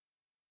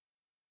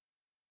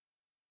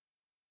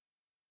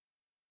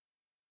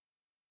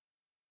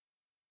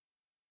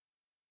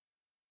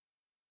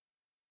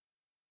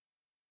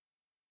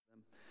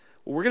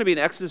Well, we're going to be in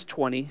Exodus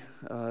 20,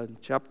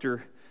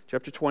 chapter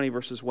 20,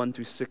 verses 1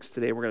 through 6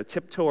 today. We're going to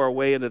tiptoe our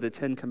way into the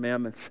Ten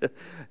Commandments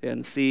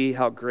and see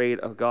how great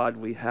a God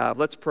we have.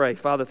 Let's pray.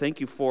 Father, thank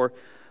you for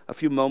a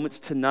few moments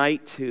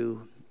tonight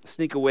to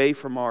sneak away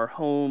from our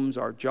homes,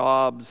 our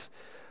jobs,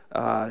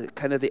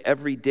 kind of the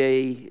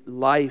everyday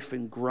life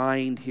and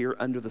grind here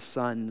under the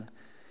sun.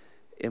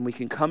 And we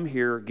can come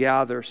here,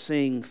 gather,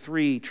 sing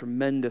three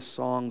tremendous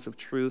songs of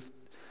truth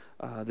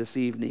this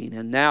evening,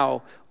 and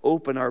now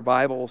open our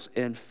Bibles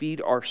and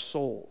feed our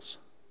souls.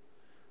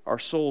 Our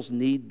souls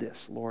need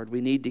this, Lord.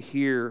 We need to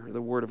hear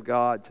the Word of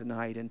God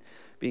tonight and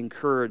be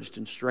encouraged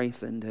and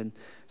strengthened. And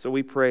so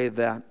we pray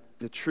that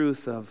the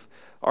truth of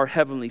our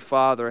Heavenly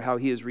Father, how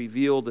He is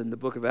revealed in the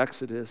book of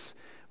Exodus,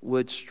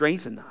 would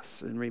strengthen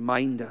us and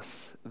remind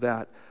us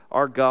that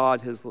our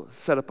God has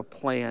set up a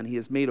plan. He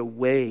has made a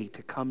way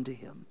to come to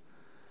Him.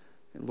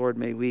 And Lord,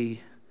 may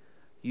we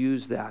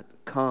use that,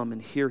 come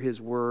and hear His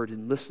word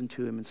and listen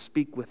to Him and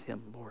speak with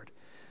Him, Lord.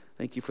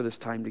 Thank you for this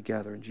time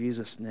together. In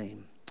Jesus'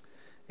 name,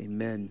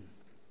 amen.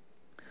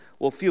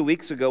 Well, a few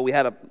weeks ago we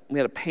had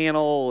a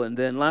panel, and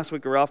then last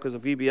week we were off because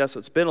of VBS, so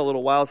it's been a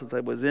little while since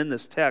I was in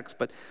this text,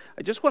 but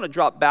I just want to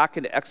drop back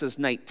into Exodus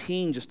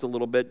 19 just a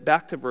little bit,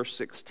 back to verse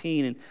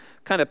 16, and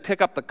kind of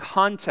pick up the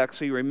context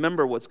so you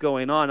remember what's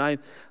going on.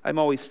 I'm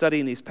always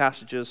studying these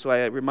passages, so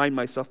I remind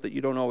myself that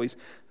you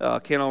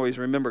can't always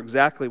remember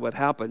exactly what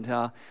happened.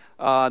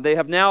 They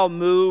have now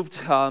moved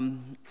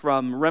from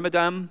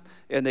Rephidim,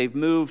 and they've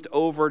moved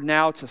over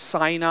now to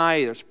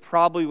Sinai. There's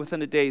probably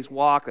within a day's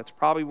walk. That's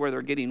probably where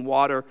they're getting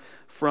water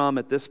from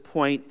at this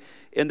point.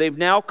 And they've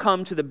now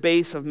come to the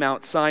base of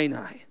Mount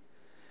Sinai.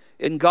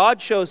 And God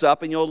shows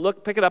up, and you'll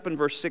pick it up in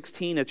verse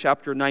 16 of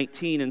chapter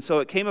 19. And so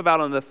it came about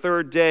on the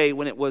third day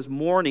when it was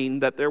morning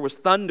that there was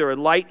thunder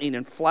and lightning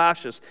and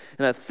flashes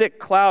and a thick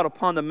cloud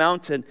upon the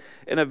mountain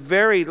and a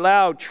very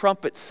loud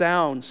trumpet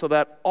sound, so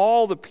that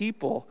all the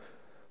people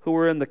who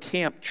were in the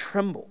camp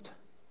trembled.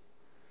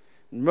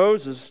 And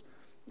Moses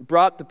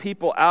brought the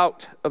people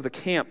out of the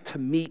camp to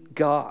meet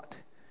God.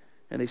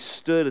 And they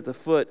stood at the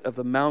foot of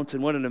the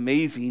mountain. What an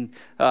amazing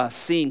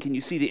scene. Can you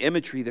see the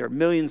imagery there?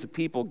 Millions of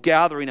people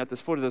gathering at the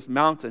foot of this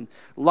mountain.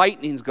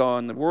 Lightning's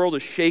gone. The world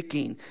is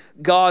shaking.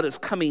 God is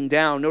coming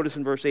down. Notice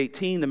in verse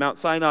 18, Mount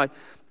Sinai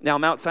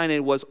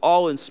was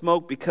all in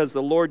smoke because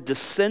the Lord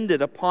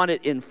descended upon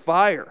it in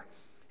fire.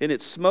 And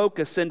its smoke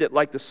ascended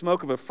like the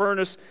smoke of a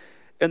furnace,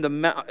 and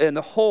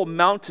the whole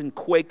mountain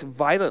quaked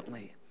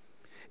violently.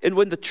 And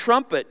when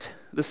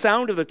the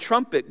sound of the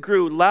trumpet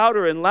grew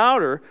louder and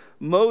louder,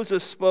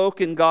 Moses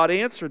spoke and God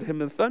answered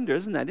him in thunder.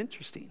 Isn't that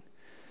interesting?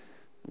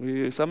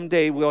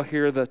 Someday we'll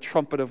hear the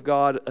trumpet of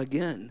God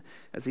again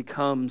as He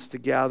comes to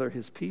gather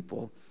His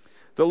people.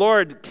 The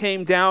Lord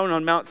came down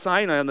on Mount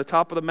Sinai on the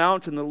top of the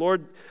mountain. The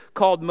Lord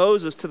called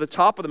Moses to the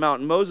top of the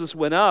mountain. Moses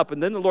went up,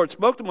 and then the Lord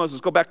spoke to Moses,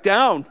 "Go back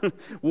down,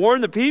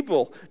 warn the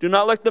people, do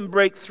not let them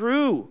break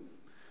through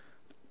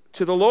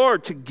to the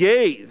Lord to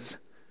gaze.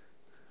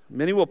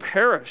 Many will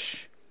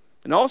perish.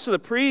 And also the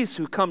priests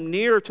who come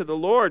near to the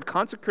Lord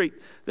consecrate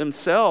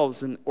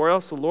themselves, or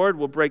else the Lord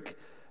will break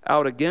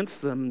out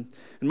against them."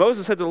 And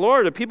Moses said to the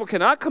Lord, "The people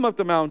cannot come up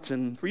the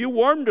mountain, for you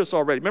warned us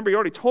already." Remember, you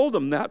already told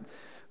them that.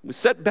 We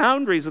set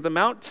boundaries of the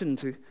mountain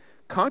to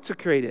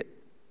consecrate it.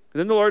 And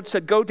then the Lord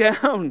said, "Go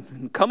down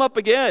and come up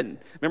again."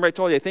 Remember, I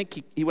told you, I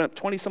think he went up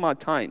 20 some odd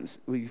times.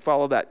 We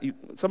follow that.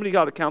 Somebody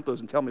got to count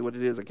those and tell me what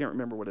it is. I can't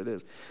remember what it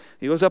is.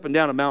 He goes up and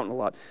down a mountain a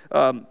lot.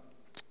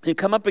 And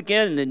come up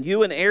again, and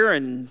you and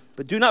Aaron,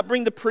 but do not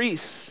bring the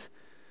priests.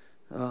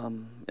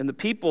 And the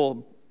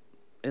people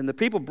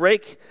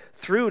break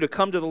through to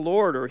come to the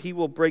Lord, or He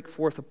will break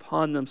forth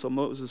upon them. So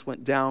Moses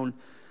went down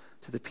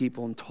to the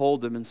people and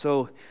told them. And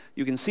so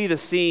you can see the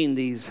scene,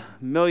 these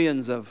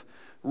millions of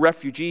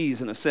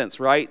refugees in a sense,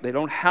 right? They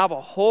don't have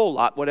a whole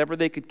lot. Whatever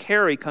they could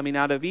carry coming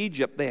out of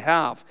Egypt, they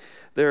have.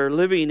 They're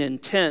living in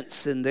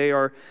tents, and they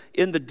are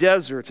in the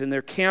desert, and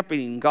they're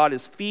camping. God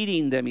is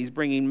feeding them. He's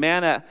bringing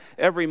manna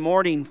every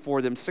morning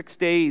for them 6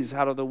 days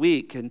out of the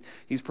week, and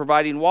He's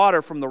providing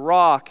water from the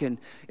rock, and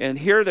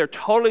here they're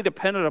totally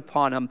dependent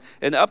upon Him.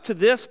 And up to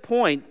this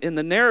point in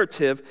the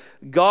narrative,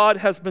 God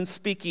has been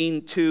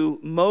speaking to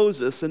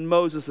Moses, and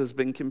Moses has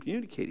been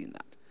communicating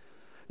that.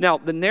 Now,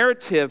 the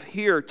narrative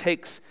here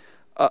takes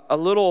a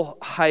little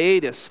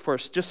hiatus for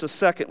just a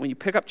second. When you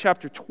pick up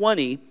chapter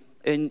 20,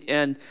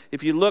 and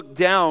if you look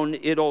down,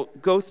 it'll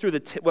go through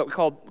what we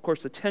call, of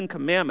course, the Ten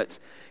Commandments.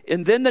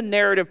 And then the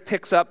narrative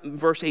picks up in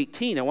verse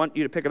 18. I want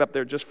you to pick it up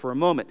there just for a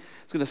moment.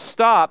 It's going to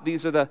stop.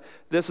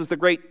 This is the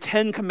great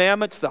Ten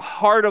Commandments. The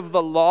heart of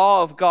the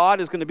law of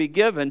God is going to be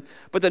given.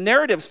 But the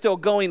narrative's still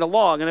going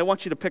along, and I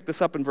want you to pick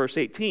this up in verse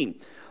 18.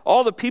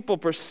 All the people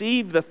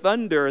perceived the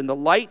thunder and the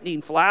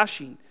lightning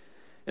flashing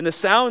and the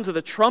sounds of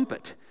the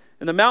trumpet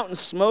and the mountain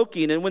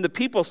smoking. And when the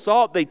people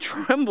saw it, they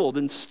trembled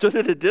and stood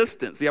at a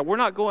distance. Yeah, we're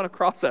not going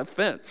across that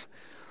fence.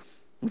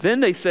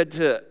 Then they said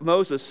to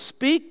Moses,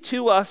 "Speak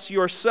to us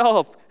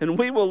yourself, and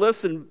we will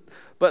listen.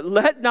 But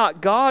let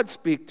not God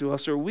speak to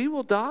us, or we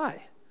will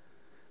die."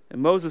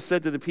 And Moses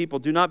said to the people,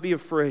 "Do not be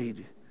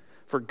afraid,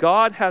 For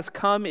God has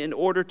come in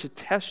order to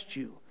test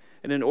you,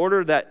 and in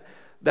order that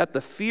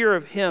the fear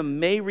of him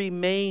may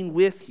remain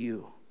with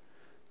you,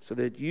 so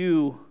that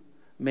you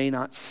may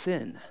not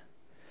sin.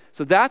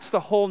 So that's the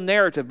whole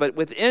narrative. But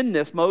within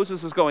this,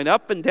 Moses is going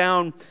up and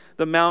down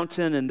the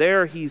mountain, and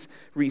there he's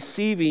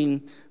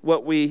receiving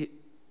what we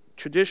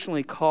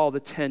traditionally call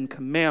the Ten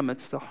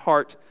Commandments, the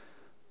heart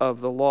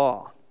of the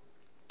law.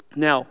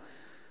 Now,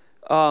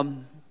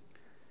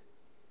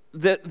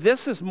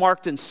 this is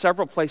marked in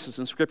several places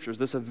in Scriptures,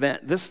 this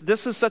event.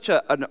 This is such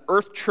an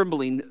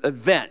earth-trembling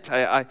event.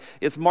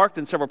 It's marked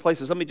in several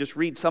places. Let me just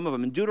read some of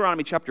them. In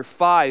Deuteronomy chapter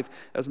 5,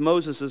 as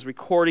Moses is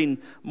recording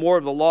more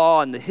of the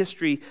law and the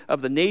history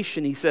of the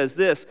nation, he says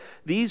this,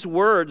 "These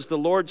words the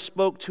Lord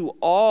spoke to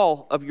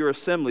all of your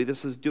assembly."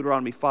 This is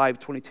Deuteronomy 5,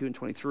 22 and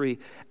 23.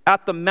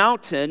 "At the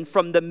mountain,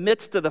 from the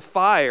midst of the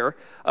fire,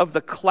 of the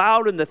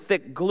cloud and the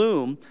thick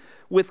gloom,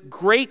 with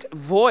great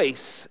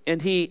voice,"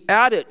 and he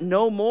added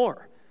no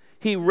more.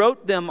 "He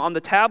wrote them on the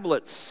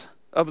tablets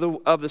of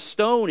the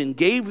stone and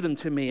gave them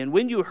to me. And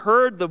when you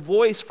heard the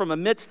voice from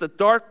amidst the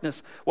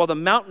darkness, while the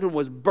mountain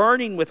was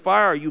burning with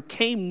fire, you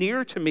came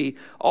near to me,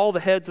 all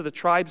the heads of the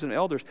tribes and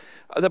elders."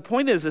 The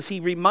point is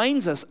he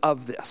reminds us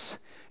of this.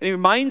 And he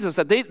reminds us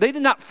that they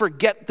did not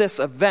forget this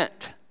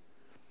event.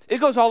 It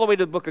goes all the way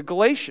to the book of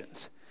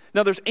Galatians.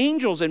 Now, there's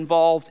angels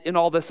involved in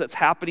all this that's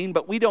happening,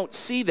 but we don't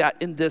see that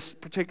in this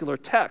particular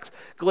text.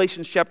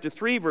 Galatians chapter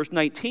 3, verse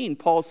 19,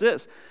 Paul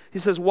says this. He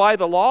says, "Why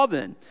the law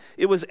then?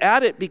 It was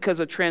added because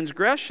of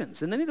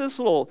transgressions." And then this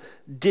little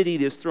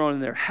ditty is thrown in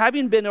there.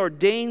 "Having been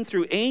ordained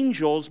through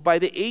angels by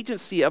the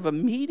agency of a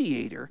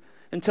mediator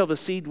until the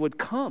seed would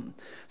come."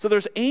 So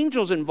there's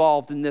angels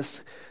involved in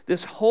this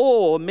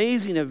whole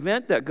amazing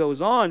event that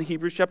goes on.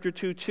 Hebrews chapter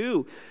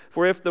 2:2.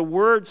 "For if the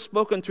word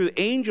spoken through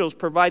angels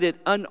provided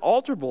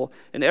unalterable,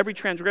 and every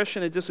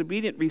transgression and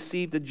disobedient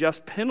received a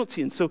just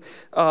penalty." And so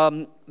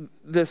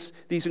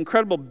these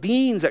incredible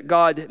beings that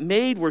God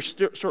made were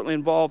certainly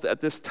involved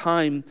at this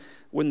time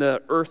when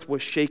the earth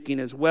was shaking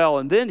as well.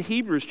 And then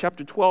Hebrews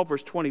chapter 12,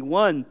 verse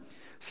 21,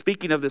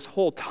 speaking of this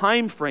whole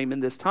time frame in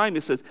this time,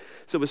 it says,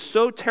 "So it was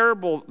so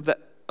terrible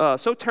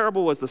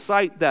was the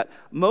sight that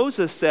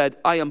Moses said,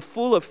 'I am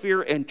full of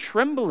fear and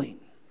trembling.'"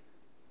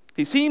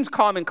 He seems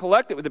calm and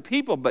collected with the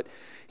people, but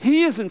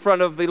he is in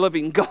front of the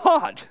living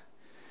God.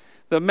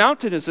 The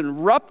mountain is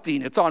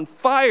erupting. It's on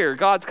fire.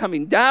 God's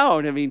coming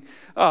down. I mean,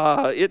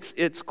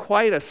 it's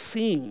quite a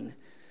scene.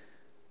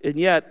 And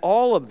yet,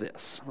 all of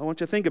this, I want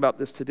you to think about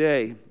this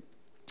today,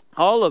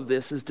 all of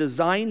this is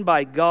designed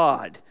by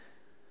God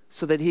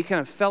so that he can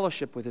have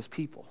fellowship with his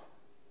people.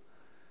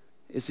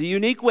 It's a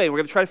unique way. We're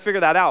going to try to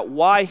figure that out,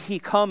 why he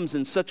comes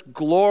in such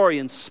glory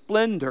and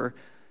splendor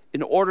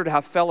in order to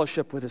have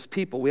fellowship with his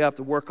people. We have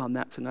to work on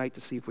that tonight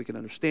to see if we can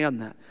understand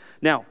that.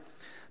 Now,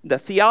 the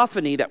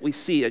theophany that we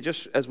see,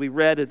 just as we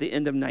read at the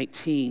end of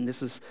 19,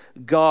 this is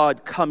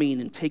God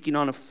coming and taking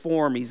on a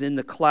form. He's in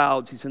the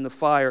clouds, he's in the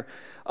fire.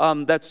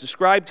 That's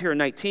described here in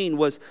 19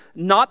 was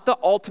not the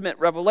ultimate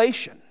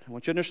revelation. I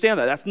want you to understand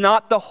that. That's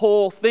not the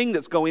whole thing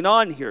that's going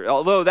on here,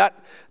 although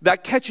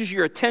that catches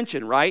your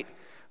attention, right?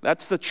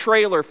 That's the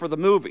trailer for the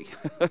movie.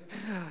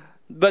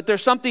 But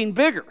there's something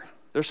bigger.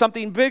 There's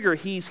something bigger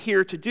he's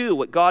here to do,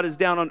 what God is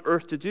down on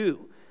earth to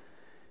do.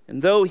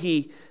 And though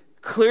he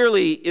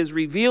clearly is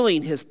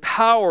revealing his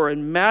power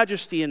and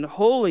majesty and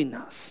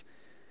holiness,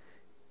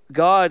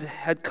 God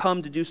had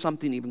come to do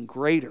something even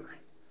greater.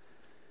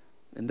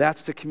 And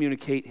that's to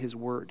communicate his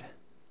word.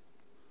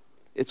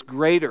 It's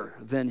greater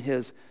than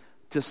his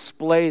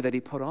display that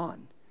he put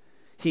on.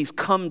 He's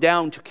come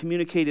down to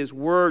communicate his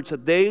word so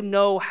they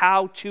know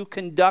how to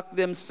conduct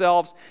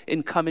themselves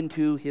and come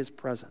into his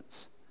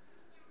presence.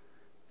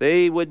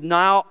 They would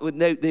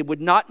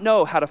not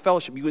know how to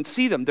fellowship. You can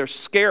see them. They're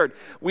scared.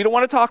 We don't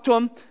want to talk to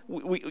them.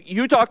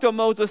 You talk to them,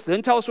 Moses,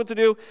 then tell us what to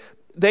do.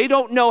 They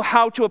don't know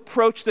how to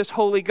approach this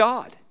holy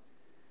God.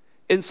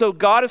 And so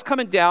God is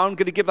coming down,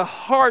 going to give the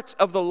heart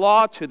of the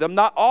law to them.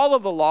 Not all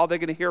of the law they're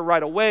going to hear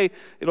right away.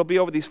 It'll be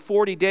over these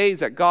 40 days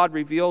that God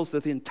reveals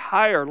the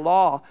entire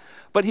law.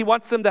 But he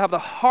wants them to have the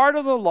heart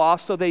of the law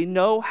so they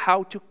know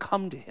how to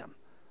come to him.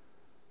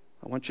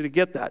 I want you to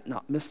get that,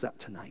 not miss that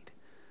tonight.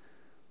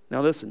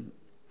 Now listen,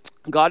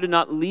 God did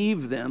not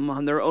leave them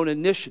on their own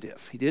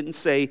initiative. He didn't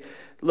say,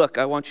 look,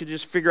 I want you to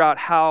just figure out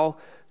how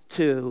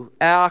to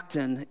act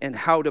and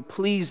how to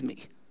please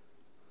me.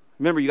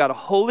 Remember, you got a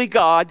holy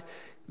God,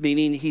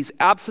 meaning he's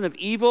absent of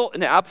evil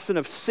and absent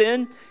of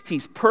sin.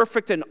 He's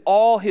perfect in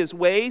all his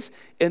ways.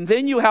 And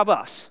then you have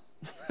us.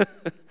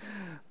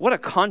 What a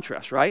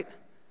contrast, right?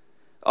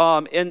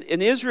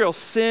 In Israel's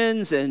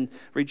sins and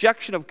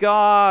rejection of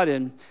God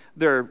and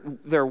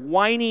their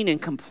whining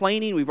and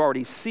complaining, we've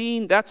already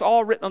seen. That's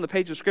all written on the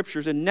page of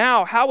Scriptures. And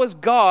now, how is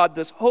God,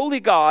 this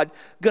holy God,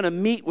 going to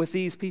meet with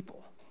these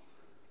people?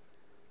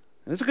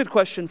 And it's a good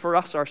question for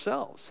us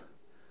ourselves.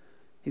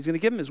 He's going to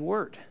give them his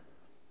word.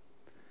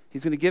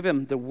 He's going to give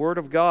him the word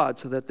of God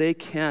so that they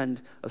can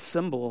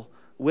assemble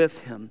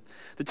with him.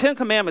 The Ten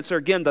Commandments are,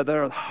 again,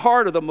 the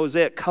heart of the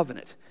Mosaic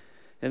covenant.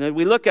 And as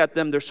we look at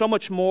them, there's so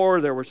much more.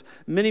 There was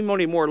many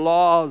more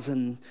laws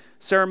and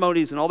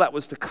ceremonies and all that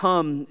was to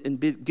come and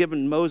be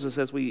given Moses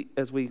as we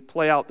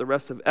play out the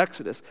rest of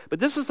Exodus. But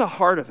this is the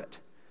heart of it.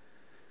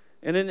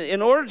 And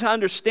in order to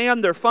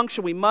understand their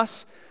function, we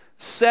must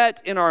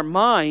set in our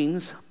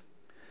minds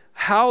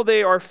how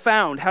they are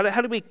found.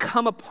 How do we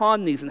come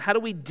upon these, and how do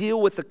we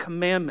deal with the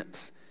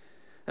commandments?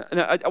 And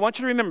I want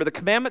you to remember, the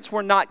commandments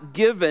were not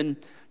given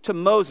to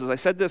Moses. I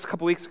said this a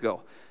couple weeks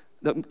ago.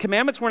 The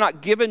commandments were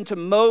not given to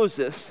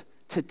Moses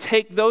to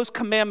take those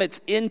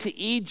commandments into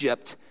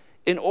Egypt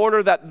in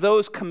order that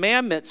those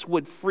commandments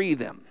would free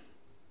them.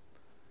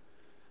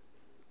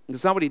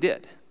 That's not what he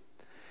did.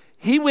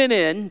 He went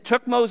in,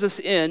 took Moses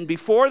in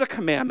before the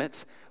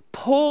commandments,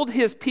 pulled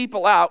his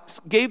people out,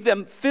 gave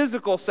them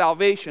physical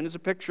salvation. It's a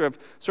picture of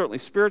certainly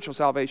spiritual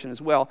salvation as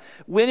well.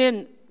 Went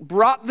in,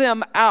 brought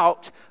them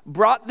out,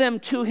 brought them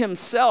to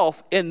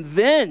himself, and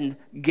then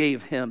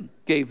gave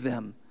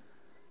them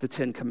the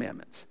 10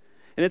 Commandments.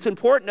 And it's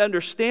important to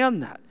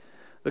understand that.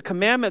 The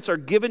commandments are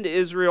given to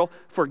Israel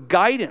for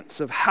guidance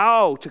of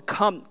how to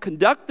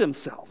conduct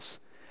themselves,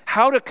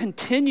 how to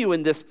continue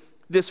in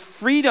this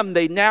freedom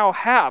they now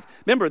have.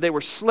 Remember, they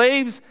were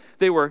slaves.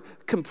 They were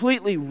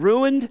completely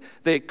ruined.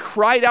 They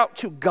cried out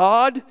to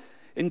God,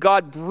 and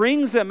God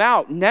brings them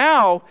out.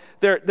 Now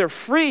they're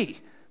free.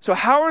 So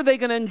how are they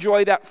going to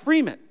enjoy that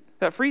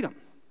freedom?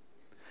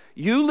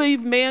 You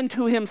leave man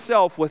to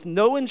himself with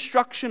no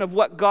instruction of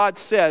what God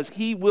says,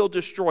 he will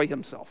destroy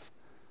himself.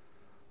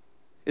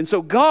 And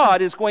so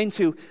God is going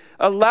to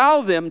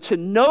allow them to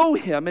know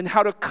him and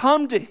how to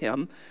come to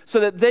him so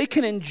that they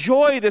can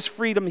enjoy this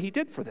freedom he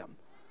did for them.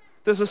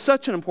 This is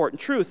such an important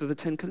truth of the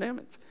 10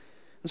 Commandments.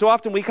 And so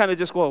often we kind of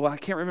just go, well, I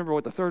can't remember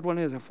what the third one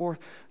is or fourth.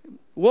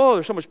 Whoa,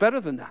 they're so much better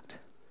than that.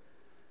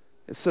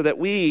 It's so that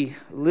we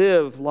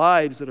live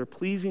lives that are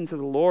pleasing to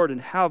the Lord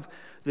and have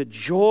the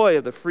joy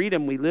of the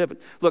freedom we live in.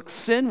 Look,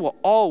 sin will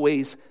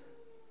always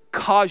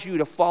cause you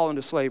to fall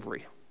into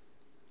slavery.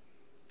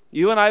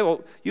 You and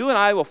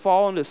I will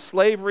fall into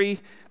slavery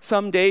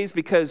some days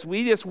because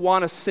we just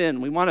want to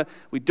sin. We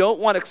don't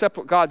want to accept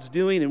what God's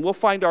doing, and we'll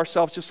find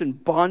ourselves just in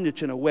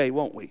bondage in a way,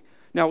 won't we?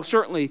 Now,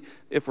 certainly,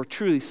 if we're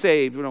truly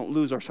saved, we don't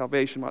lose our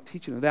salvation. I'm not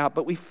teaching of that,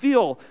 but we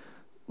feel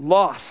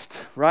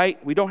lost,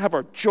 right? We don't have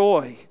our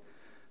joy.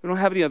 We don't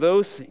have any of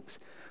those things.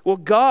 Well,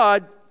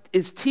 God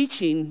is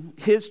teaching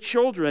his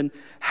children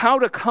how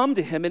to come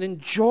to him and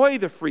enjoy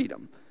the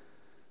freedom.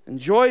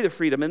 Enjoy the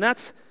freedom, and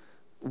that's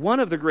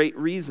one of the great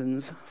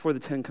reasons for the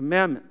 10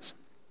 Commandments.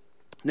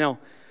 Now,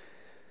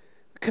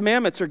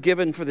 commandments are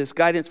given for this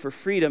guidance for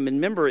freedom. And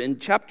remember, in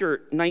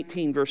chapter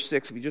 19, verse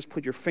 6, if you just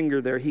put your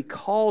finger there, he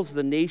calls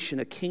the nation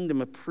a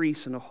kingdom of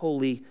priests and a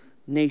holy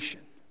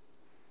nation.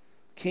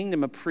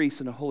 Kingdom of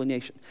priests and a holy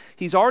nation.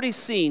 He's already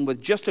seen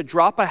with just a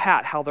drop of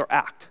hat how they'll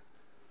act.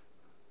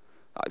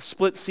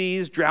 Split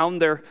seas,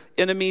 drowned their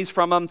enemies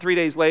from them. 3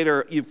 days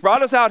later, you've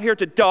brought us out here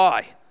to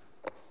die,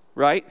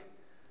 right?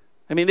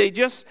 I mean,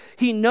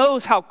 he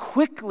knows how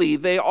quickly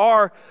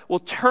will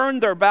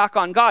turn their back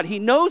on God. He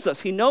knows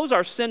us. He knows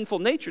our sinful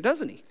nature,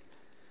 doesn't he?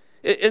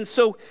 And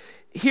so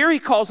here he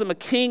calls them a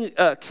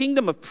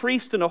kingdom of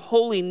priests and a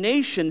holy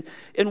nation.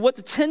 And what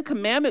the 10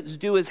 Commandments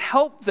do is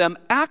help them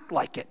act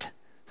like it.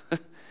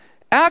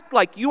 Act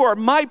like you are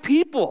my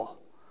people.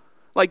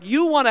 Like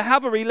you want to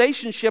have a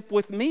relationship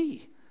with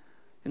me.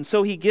 And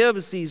so he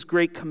gives these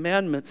great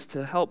commandments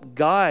to help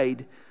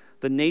guide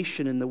the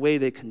nation in the way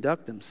they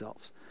conduct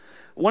themselves.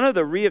 One of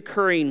the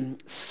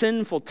reoccurring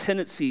sinful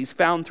tendencies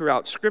found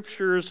throughout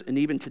scriptures and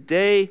even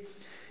today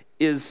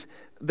is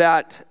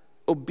that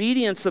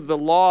obedience of the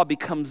law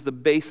becomes the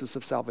basis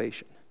of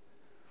salvation.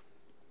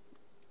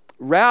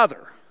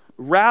 Rather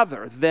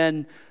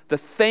than the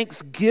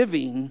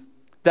thanksgiving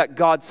that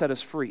God set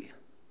us free.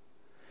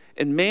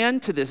 And man,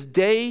 to this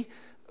day,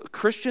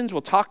 Christians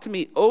will talk to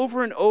me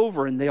over and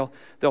over, and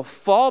they'll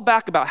fall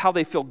back about how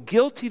they feel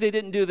guilty they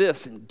didn't do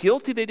this and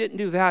guilty they didn't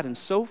do that and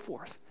so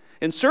forth.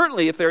 And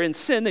certainly if they're in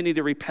sin, they need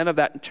to repent of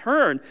that and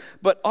turn.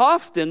 But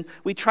often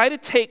we try to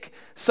take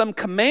some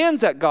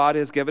commands that God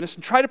has given us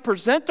and try to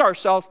present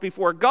ourselves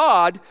before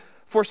God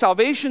for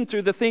salvation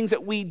through the things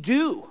that we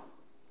do.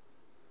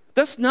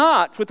 That's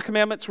not what the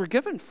commandments were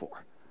given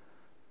for.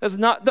 That's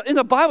not, and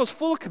the Bible's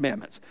full of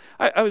commandments.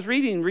 I was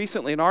reading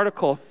recently an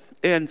article,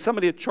 and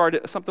somebody had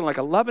charted something like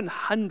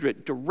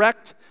 1,100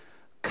 direct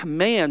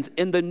commands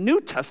in the New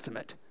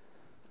Testament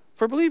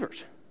for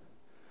believers.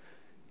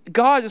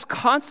 God is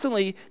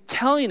constantly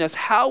telling us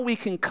how we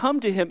can come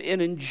to him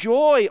and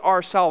enjoy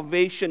our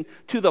salvation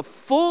to the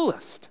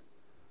fullest.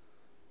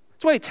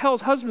 That's why he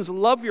tells husbands to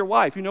love your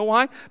wife. You know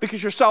why?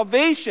 Because your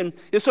salvation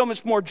is so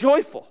much more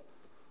joyful.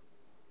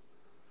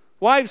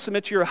 Wives,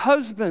 submit to your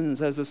husbands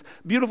as this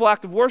beautiful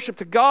act of worship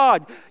to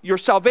God. Your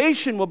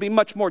salvation will be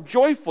much more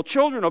joyful.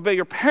 Children, obey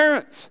your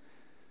parents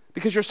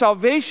because your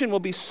salvation will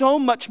be so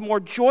much more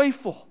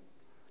joyful.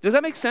 Does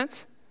that make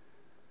sense?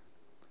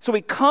 So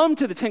we come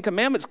to the 10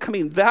 Commandments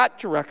coming that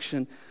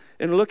direction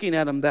and looking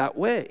at them that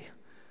way.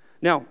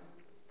 Now,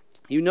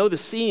 you know the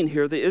scene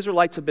here. The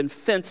Israelites have been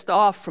fenced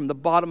off from the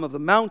bottom of the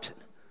mountain.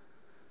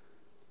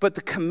 But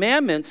the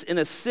commandments, in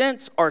a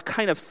sense, are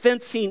kind of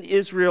fencing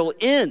Israel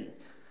in,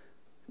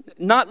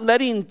 not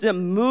letting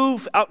them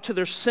move out to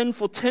their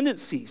sinful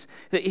tendencies.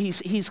 That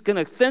he's going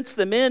to fence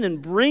them in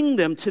and bring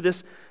them to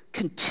this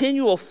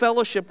continual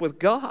fellowship with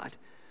God.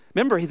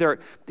 Remember,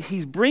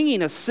 he's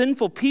bringing a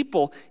sinful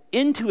people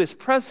into his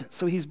presence.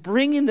 So he's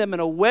bringing them in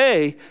a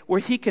way where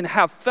he can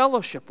have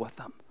fellowship with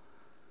them.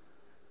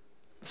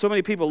 So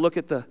many people look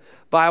at the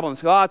Bible and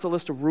say, oh, it's a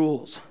list of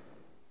rules.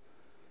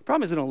 The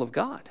problem is they don't love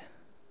God.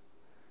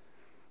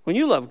 When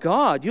you love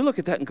God, you look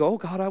at that and go, oh,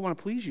 God, I want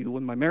to please you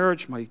in my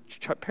marriage, my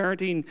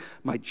parenting,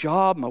 my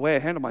job, my way I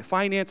handle my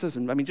finances,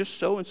 and just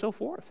so and so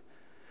forth.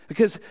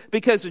 Because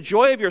the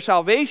joy of your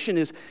salvation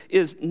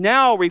is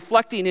now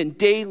reflecting in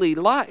daily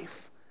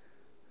life.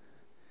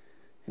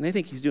 And I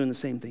think he's doing the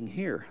same thing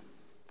here.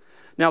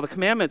 Now, the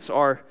commandments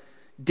are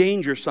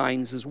danger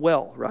signs as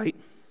well, right?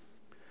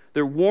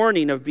 They're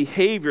warning of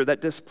behavior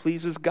that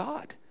displeases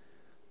God.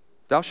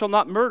 Thou shalt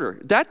not murder.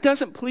 That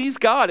doesn't please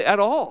God at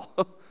all.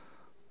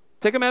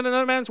 Take a man and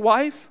another man's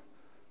wife.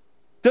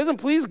 Doesn't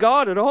please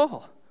God at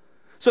all.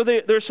 So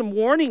there's some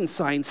warning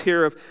signs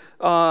here of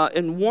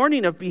and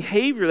warning of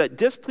behavior that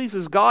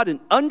displeases God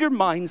and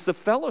undermines the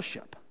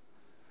fellowship.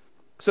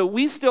 So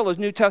we still, as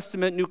New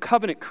Testament, New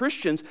Covenant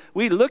Christians,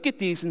 we look at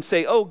these and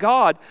say, oh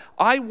God,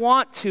 I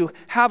want to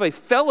have a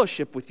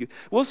fellowship with you.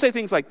 We'll say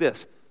things like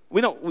this.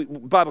 The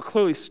Bible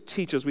clearly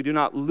teaches we do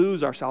not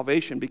lose our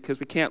salvation because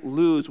we can't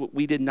lose what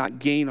we did not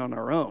gain on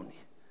our own,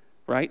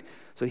 right?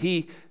 So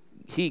he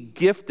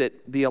gifted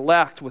the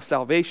elect with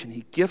salvation.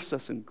 He gifts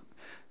us and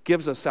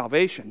gives us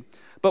salvation.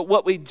 But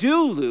what we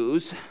do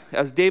lose,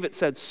 as David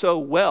said so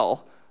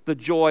well, the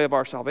joy of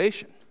our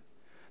salvation.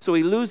 So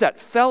we lose that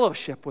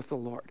fellowship with the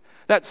Lord,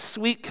 that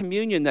sweet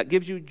communion that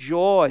gives you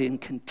joy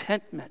and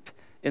contentment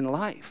in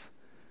life.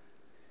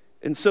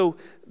 And so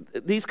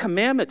these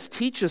commandments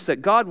teach us that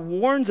God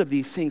warns of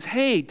these things.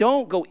 Hey,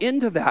 don't go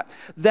into that.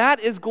 That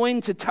is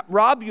going to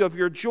rob you of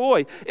your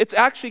joy. It's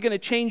actually going to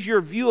change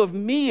your view of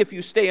me if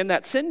you stay in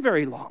that sin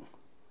very long.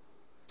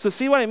 So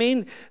see what I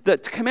mean? The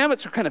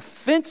commandments are kind of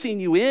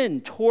fencing you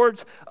in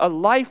towards a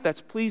life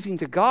that's pleasing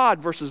to God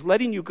versus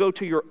letting you go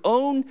to your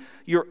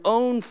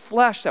own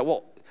flesh.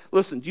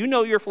 Listen, do you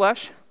know your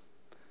flesh?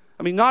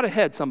 Nod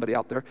ahead, somebody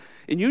out there.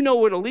 And you know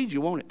where it'll lead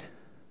you, won't it?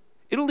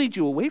 It'll lead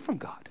you away from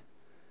God.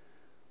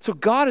 So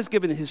God has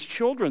given his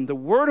children the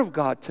word of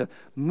God to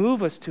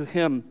move us to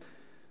him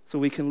so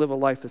we can live a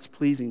life that's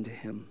pleasing to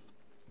him.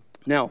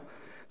 Now,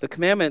 the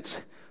commandments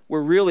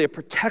were really a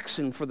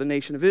protection for the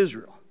nation of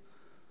Israel.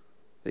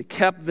 They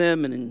kept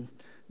them and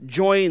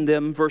enjoying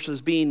them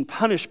versus being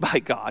punished by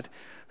God.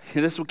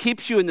 And this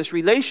keeps you in this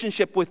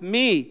relationship with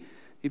me.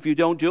 If you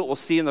don't do it, we'll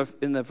see in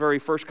the very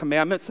first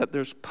commandments that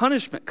there's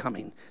punishment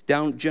coming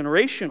down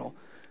generational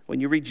when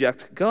you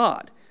reject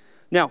God.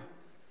 Now,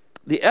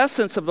 the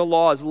essence of the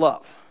law is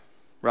love,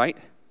 right?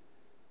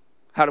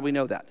 How do we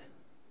know that?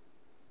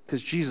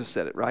 Because Jesus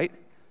said it, right?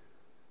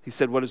 He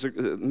said, what is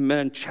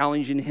men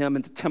challenging him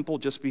in the temple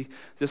just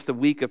the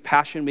week of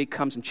Passion Week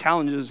comes and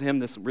challenges him,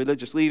 this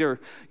religious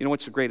leader,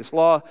 what's the greatest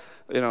law?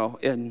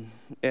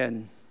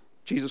 And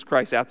Jesus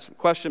Christ asks a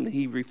question, and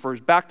he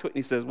refers back to it, and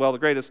he says, well, the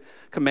greatest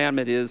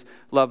commandment is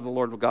love the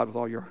Lord God with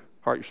all your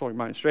heart, your soul, your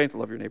mind, and strength, and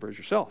love your neighbor as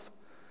yourself.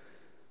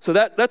 So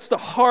that's the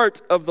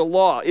heart of the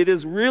law. It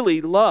is really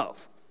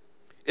love.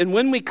 And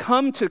when we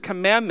come to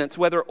commandments,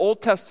 whether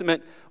Old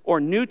Testament or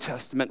New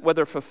Testament,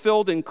 whether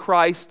fulfilled in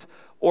Christ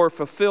or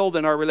fulfilled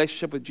in our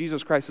relationship with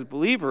Jesus Christ as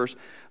believers,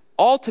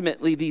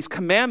 ultimately these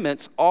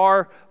commandments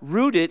are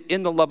rooted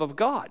in the love of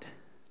God.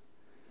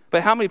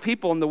 But how many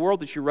people in the world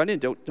that you run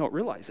into don't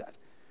realize that?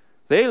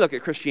 They look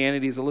at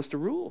Christianity as a list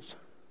of rules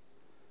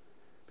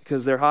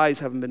because their eyes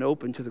haven't been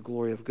opened to the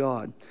glory of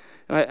God.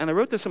 And I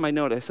wrote this in my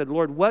note. I said,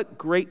 Lord, what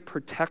great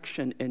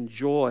protection and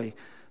joy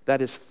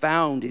that is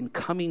found in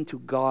coming to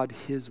God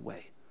his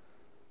way.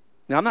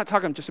 Now, I'm not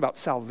talking just about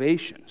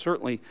salvation.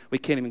 Certainly, we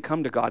can't even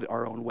come to God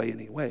our own way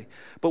anyway.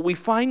 But we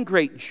find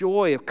great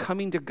joy of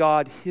coming to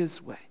God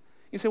his way.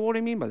 You say, what do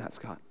you mean by that,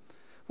 Scott?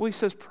 Well, he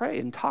says, pray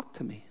and talk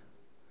to me.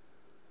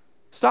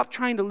 Stop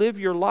trying to live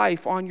your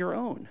life on your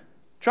own.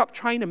 Stop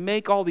trying to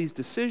make all these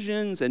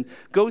decisions and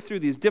go through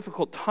these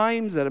difficult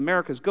times that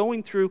America's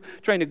going through,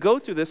 trying to go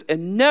through this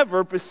and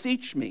never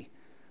beseech me.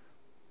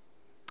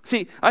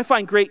 See, I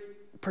find great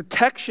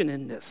protection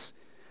in this.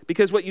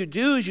 Because what you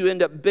do is you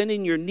end up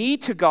bending your knee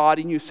to God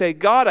and you say,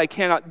 God, I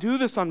cannot do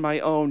this on my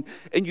own,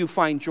 and you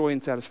find joy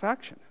and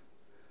satisfaction.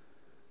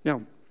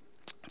 Now,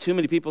 too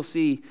many people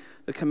see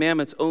the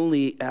commandments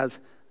only as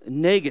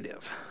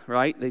negative,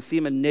 right? They see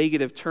them in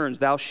negative terms.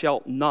 Thou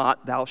shalt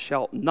not, thou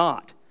shalt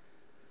not.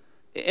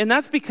 And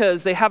that's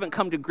because they haven't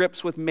come to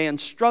grips with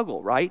man's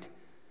struggle, right?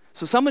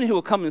 So someone who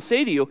will come and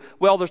say to you,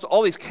 well, there's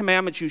all these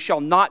commandments, you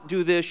shall not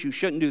do this, you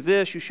shouldn't do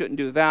this, you shouldn't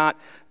do that.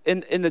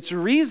 And the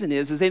reason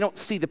is they don't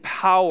see the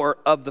power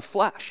of the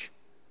flesh.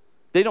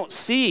 They don't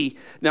see.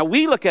 Now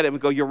we look at it and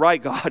go, you're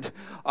right, God.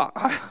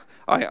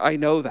 I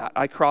know that.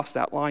 I crossed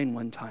that line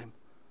one time.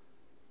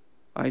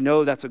 I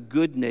know that's a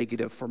good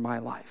negative for my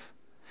life.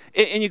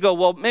 And you go,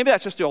 well, maybe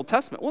that's just the Old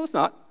Testament. Well, it's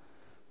not.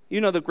 You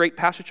know the great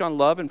passage on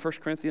love in 1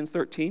 Corinthians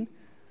 13?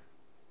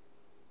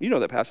 You know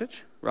that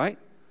passage, right?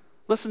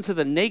 Listen to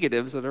the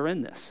negatives that are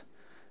in this.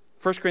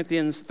 1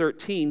 Corinthians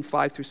 13,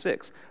 5 through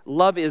 6.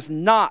 Love is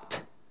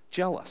not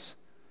jealous.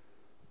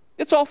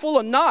 It's all full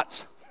of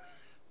nots,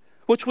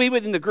 which we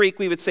would, in the Greek,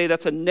 we would say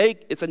it's a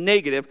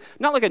negative.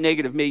 Not like a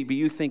negative maybe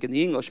you think in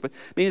the English, but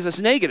it means it's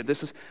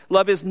negative.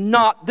 Love is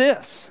not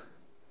this.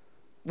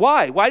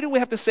 Why? Why do we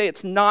have to say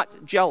it's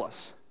not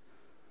jealous?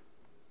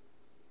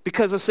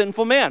 Because of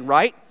sinful man,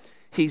 right?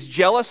 He's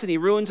jealous and he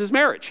ruins his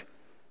marriage.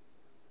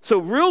 So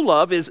real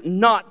love is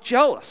not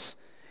jealous.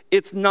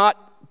 It's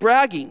not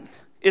bragging.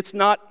 It's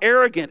not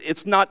arrogant.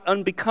 It's not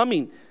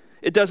unbecoming.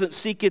 It doesn't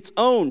seek its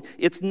own.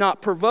 It's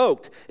not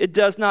provoked. It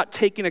does not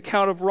take in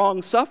account of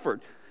wrong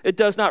suffered. It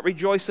does not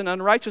rejoice in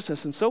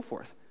unrighteousness, and so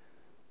forth.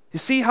 You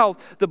see how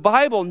the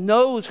Bible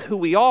knows who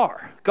we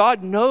are.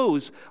 God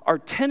knows our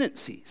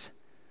tendencies.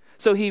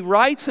 So he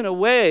writes in a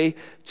way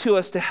to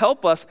us to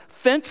help us,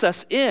 fence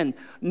us in.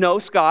 No,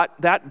 Scott,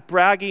 that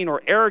bragging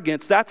or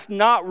arrogance, that's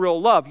not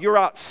real love. You're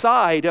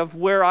outside of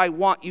where I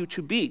want you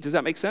to be. Does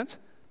that make sense?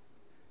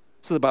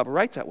 So the Bible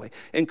writes that way.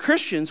 And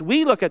Christians,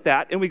 we look at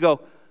that and we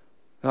go,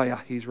 oh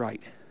yeah, he's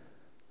right.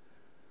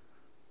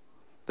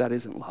 That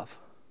isn't love.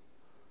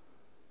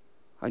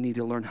 I need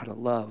to learn how to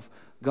love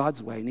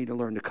God's way. I need to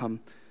learn to come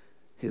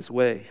his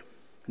way.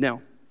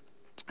 Now,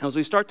 as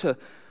we start to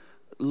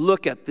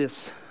look at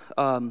this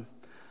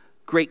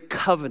great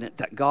covenant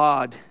that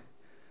God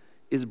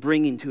is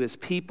bringing to his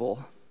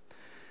people,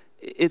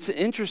 it's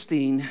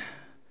interesting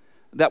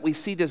that we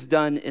see this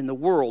done in the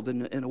world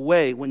in a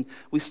way. When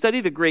we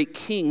study the great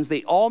kings,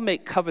 they all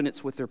make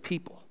covenants with their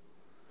people,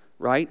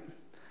 right?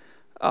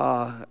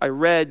 I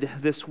read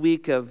this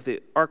week of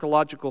the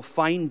archaeological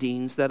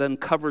findings that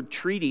uncovered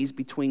treaties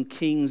between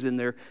kings and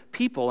their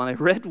people, and I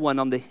read one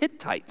on the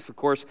Hittites. Of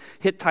course,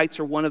 Hittites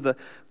are one of the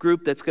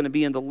group that's going to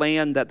be in the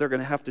land that they're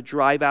going to have to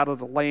drive out of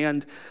the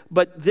land.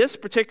 But this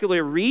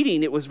particular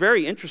reading, it was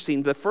very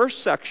interesting. The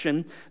first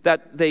section,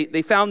 that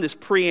they found this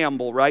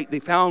preamble, right?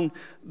 They found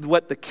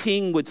what the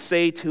king would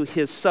say to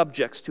his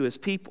subjects, to his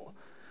people.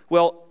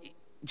 Well,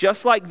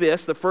 just like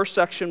this, the first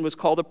section was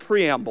called a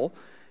preamble.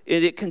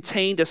 It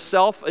contained a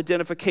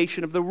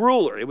self-identification of the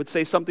ruler. It would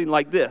say something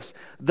like this: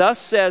 thus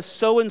says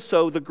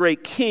so-and-so, the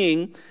great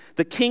king,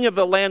 the king of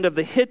the land of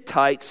the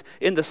Hittites,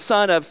 and the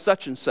son of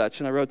such and such.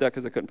 And I wrote that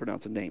because I couldn't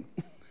pronounce a name.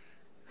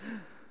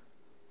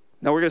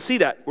 Now we're going to see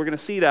that. We're going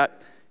to see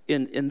that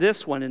in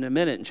this one in a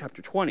minute, in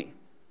chapter 20.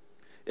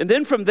 And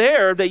then from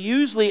there, they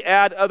usually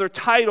add other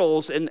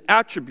titles and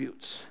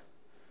attributes.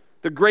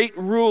 The great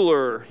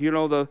ruler,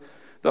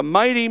 the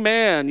mighty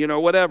man,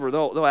 whatever.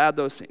 They'll add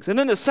those things. And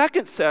then the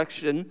second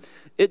section,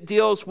 it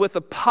deals with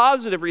a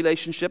positive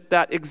relationship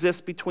that exists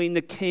between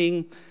the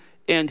king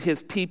and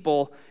his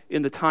people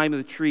in the time of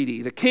the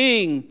treaty. The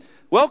king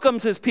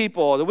welcomes his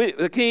people.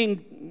 The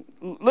king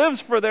lives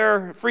for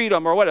their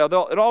freedom or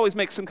whatever. It always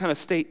makes some kind of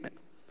statement.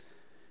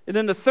 And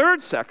then the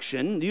third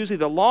section, usually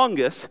the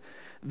longest,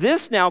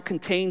 this now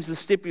contains the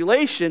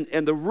stipulation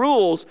and the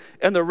rules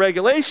and the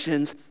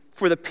regulations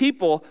for the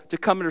people to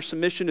come under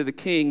submission to the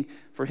king,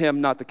 for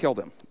him not to kill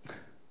them.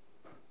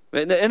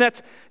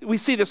 And we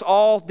see this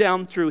all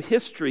down through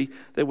history,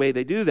 the way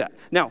they do that.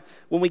 Now,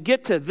 when we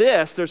get to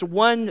this, there's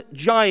one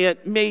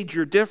giant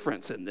major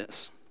difference in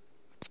this.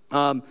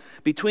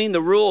 Between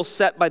the rules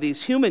set by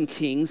these human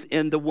kings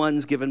and the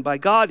ones given by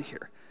God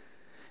here.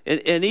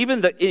 And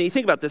even and you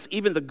think about this,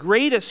 even the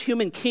greatest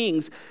human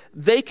kings,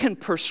 they can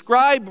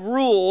prescribe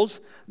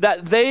rules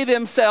that they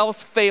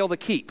themselves fail to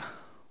keep.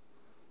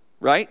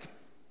 Right?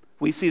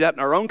 We see that in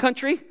our own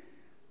country.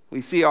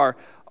 We see our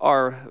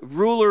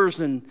rulers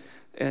and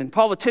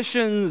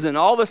politicians and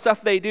all the stuff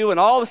they do,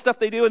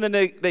 and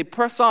then they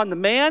press on the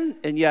man,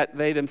 and yet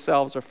they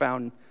themselves are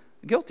found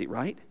guilty,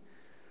 right?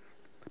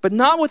 But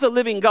not with a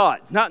living God,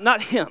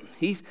 not him.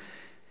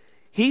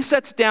 He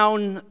sets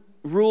down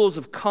rules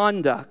of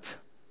conduct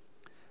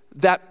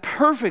that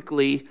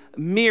perfectly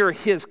mirror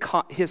his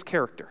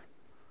character.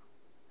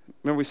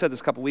 Remember we said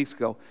this a couple weeks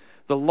ago.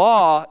 The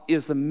law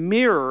is the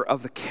mirror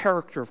of the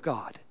character of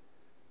God.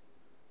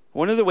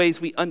 One of the ways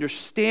we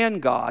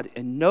understand God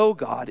and know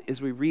God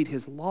is we read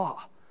his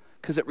law,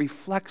 because it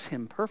reflects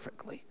him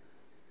perfectly.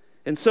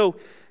 And so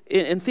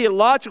in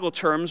theological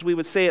terms, we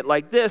would say it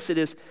like this: it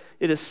is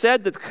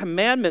said that the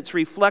commandments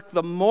reflect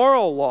the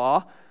moral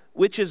law,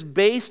 which is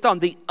based on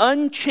the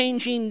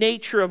unchanging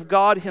nature of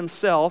God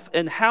himself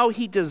and how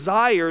he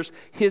desires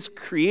his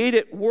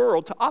created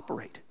world to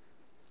operate.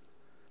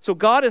 So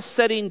God is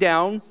setting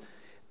down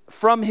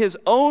from his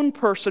own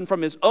person,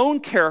 from his own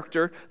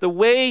character, the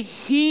way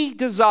he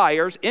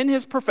desires, in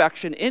his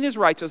perfection, in his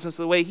righteousness,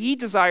 the way he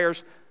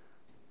desires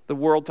the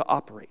world to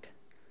operate.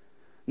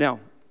 Now,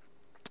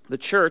 the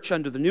church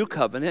under the new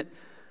covenant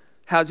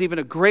has even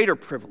a greater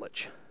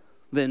privilege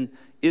than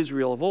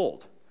Israel of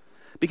old.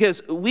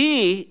 Because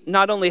we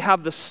not only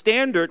have the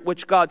standard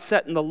which God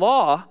set in the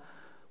law,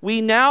 we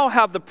now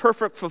have the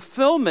perfect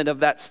fulfillment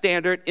of that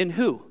standard in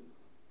who?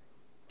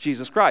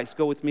 Jesus Christ.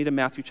 Go with me to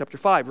Matthew chapter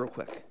 5 real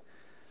quick,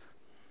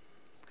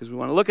 because we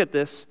want to look at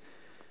this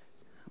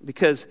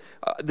Because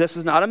this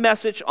is not a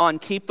message on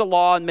keep the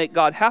law and make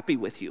God happy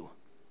with you.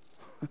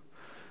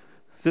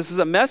 This is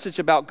a message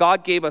about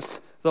God gave us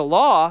the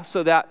law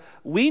so that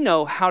we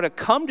know how to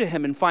come to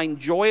him and find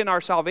joy in our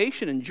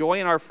salvation and joy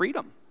in our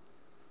freedom.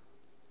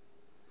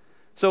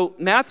 So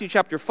Matthew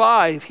chapter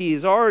 5, he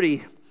is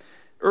already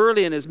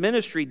early in his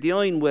ministry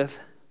dealing with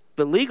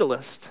the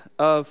legalist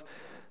of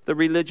the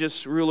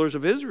religious rulers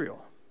of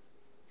Israel.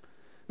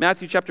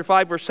 Matthew chapter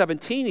 5, verse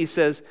 17, he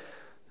says,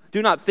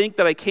 do not think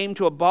that I came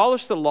to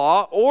abolish the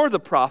law or the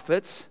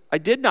prophets. I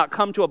did not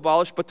come to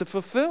abolish, but to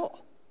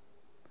fulfill.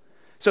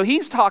 So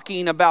he's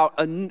talking about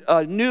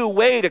a new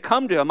way to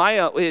come to him.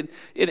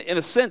 In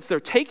a sense, they're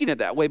taking it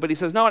that way. But he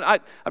says, no,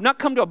 I've not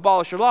come to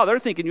abolish your law. They're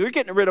thinking, you're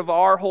getting rid of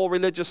our whole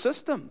religious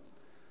system.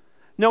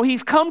 No,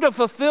 he's come to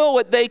fulfill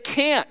what they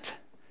can't.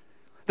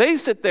 They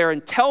sit there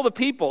and tell the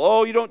people,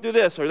 oh, you don't do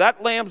this, or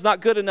that lamb's not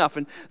good enough.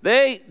 And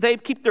they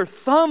keep their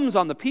thumbs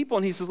on the people.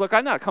 And he says, look,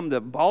 I'm not come to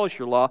abolish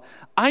your law.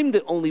 I'm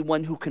the only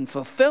one who can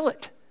fulfill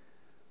it.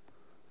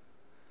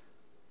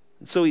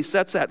 And so he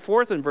sets that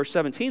forth in verse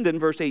 17. Then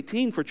verse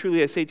 18, for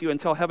truly I say to you,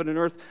 until heaven and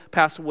earth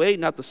pass away,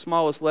 not the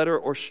smallest letter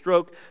or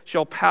stroke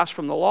shall pass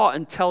from the law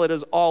until it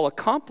is all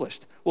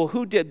accomplished. Well,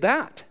 who did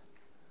that?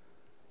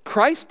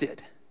 Christ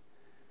did.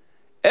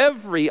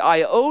 Every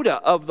iota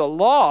of the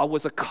law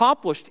was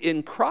accomplished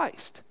in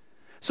Christ.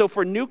 So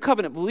for new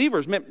covenant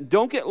believers,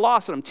 don't get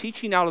lost that I'm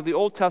teaching out of the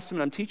Old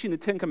Testament. I'm teaching the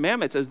Ten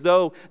Commandments as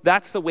though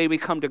that's the way we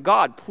come to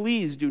God.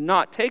 Please do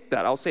not take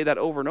that. I'll say that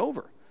over and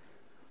over.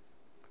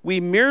 We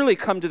merely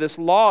come to this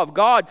law of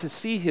God to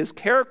see his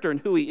character and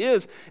who he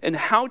is and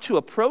how to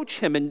approach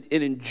him and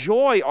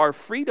enjoy our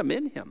freedom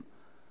in him.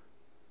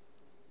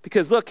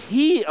 Because look,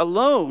 he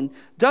alone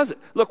does it.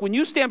 Look, when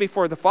you stand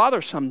before the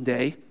Father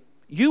someday,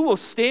 you will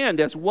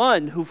stand as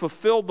one who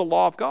fulfilled the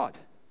law of God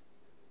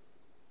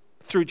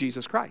through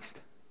Jesus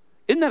Christ.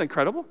 Isn't that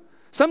incredible?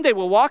 Someday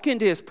we'll walk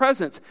into his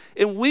presence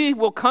and we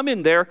will come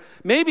in there,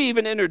 maybe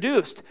even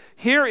introduced.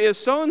 Here is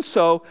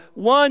so-and-so,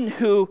 one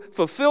who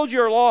fulfilled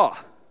your law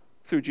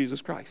through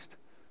Jesus Christ.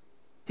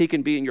 He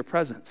can be in your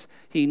presence.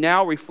 He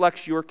now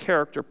reflects your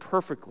character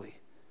perfectly.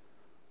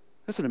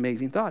 That's an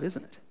amazing thought,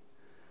 isn't it?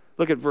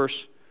 Look at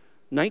verse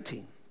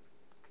 19.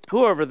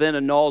 Whoever then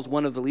annuls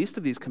one of the least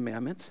of these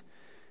commandments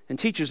and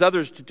teaches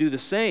others to do the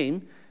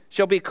same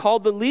shall be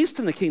called the least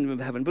in the kingdom of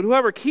heaven. But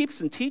whoever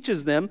keeps and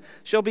teaches them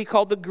shall be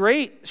called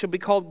great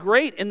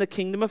in the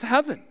kingdom of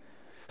heaven.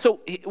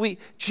 So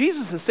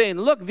Jesus is saying,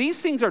 look,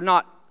 these things are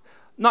not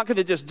going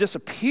to just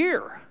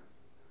disappear.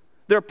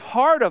 They're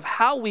part of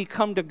how we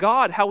come to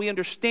God, how we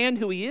understand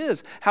who he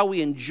is, how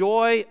we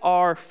enjoy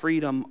our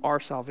freedom,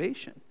 our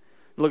salvation.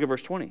 Look at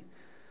verse 20.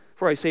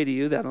 For I say to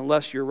you that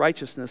unless your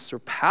righteousness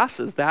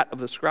surpasses that of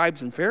the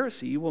scribes and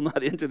Pharisees, you will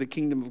not enter the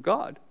kingdom of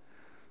God.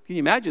 Can you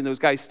imagine those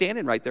guys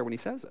standing right there when he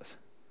says this?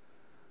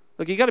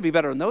 Look, you got to be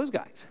better than those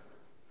guys.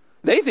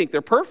 They think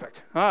they're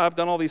perfect. I've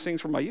done all these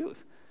things from my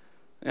youth.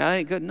 That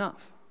ain't good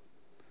enough.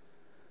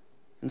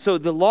 And so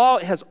the law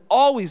has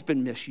always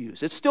been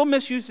misused. It's still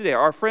misused today.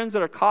 Our friends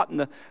that are caught in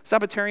the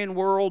Sabbatarian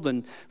world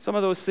and some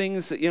of those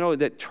things that,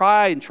 that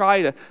try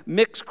to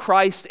mix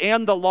Christ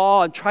and the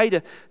law and try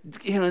to,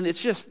 and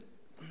it's just,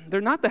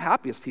 they're not the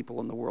happiest people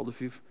in the world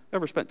if you've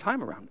ever spent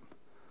time around them.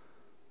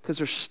 Because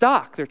they're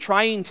stuck. They're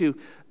trying to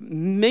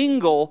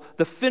mingle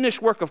the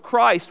finished work of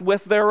Christ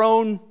with their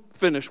own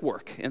finished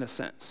work, in a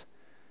sense.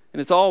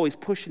 And it's always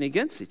pushing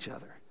against each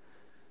other.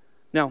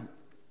 Now,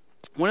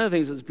 one of the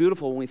things that's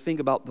beautiful when we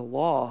think about the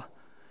law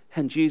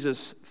and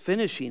Jesus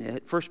finishing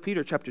it, 1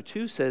 Peter chapter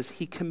 2 says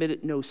he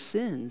committed no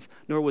sins,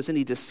 nor was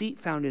any deceit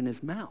found in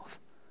his mouth.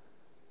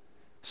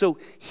 So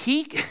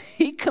he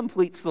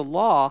completes the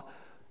law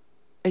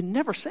and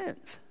never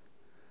sins.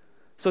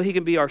 So he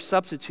can be our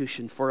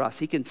substitution for us.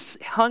 He can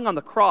hung on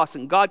the cross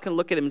and God can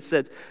look at him and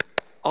say,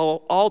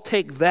 I'll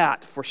take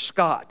that for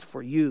Scott,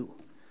 for you.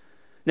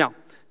 Now,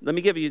 let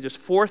me give you just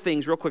 4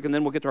 things real quick and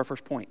then we'll get to our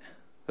first point.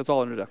 That's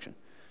all introduction.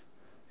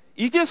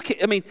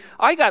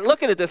 I got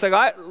looking at this. I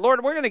go,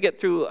 Lord, we're going to get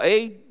through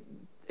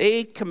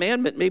a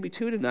commandment, maybe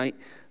 2 tonight.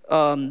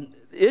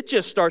 It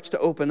just starts to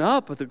open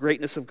up with the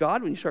greatness of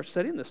God when you start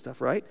studying this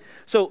stuff, right?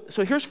 So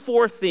here's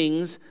 4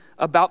 things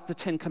about the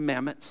 10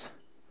 Commandments,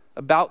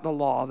 about the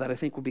law that I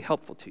think will be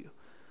helpful to you.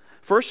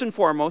 First and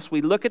foremost,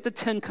 we look at the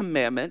 10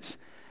 Commandments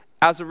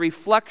as a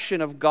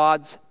reflection of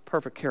God's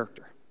perfect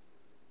character.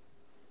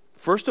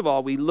 First of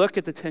all, we look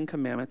at the 10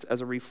 Commandments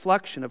as a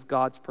reflection of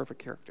God's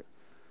perfect character.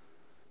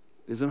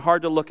 It isn't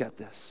hard to look at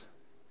this.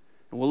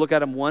 And we'll look at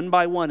them one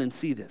by one and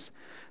see this.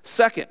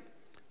 Second,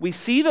 we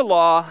see the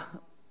law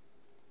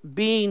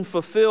being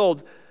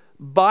fulfilled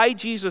by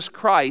Jesus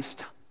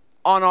Christ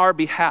on our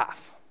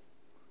behalf.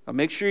 Now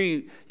make sure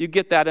you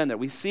get that in there.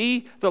 We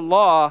see the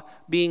law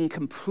being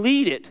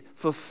completed,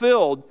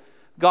 fulfilled,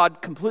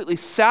 God completely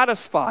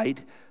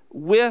satisfied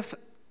with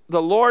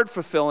the Lord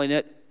fulfilling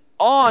it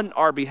on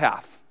our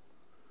behalf.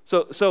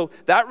 So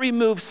that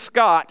removes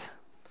Scott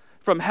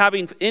from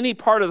having any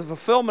part of the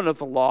fulfillment of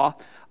the law.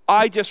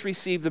 I just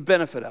received the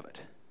benefit of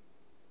it.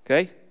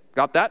 Okay?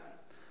 Got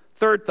that?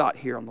 Third thought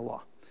here on the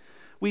law.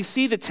 we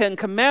see the 10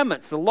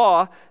 Commandments, the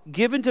law,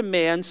 given to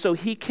man so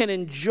he can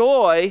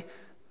enjoy,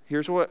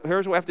 here's what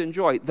we have to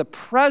enjoy, the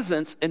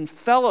presence and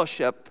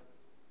fellowship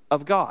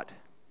of God.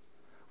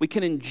 We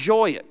can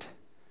enjoy it,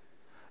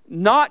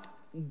 not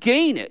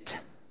gain it,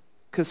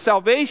 because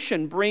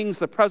salvation brings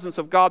the presence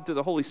of God through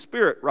the Holy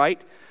Spirit, right?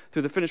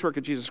 Through the finished work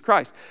of Jesus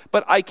Christ.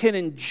 But I can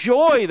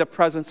enjoy the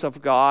presence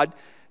of God,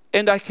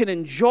 and I can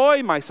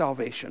enjoy my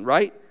salvation,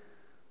 right?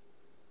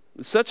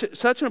 Such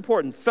an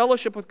important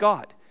fellowship with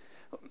God.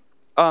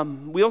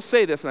 We'll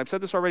say this, and I've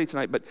said this already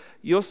tonight, but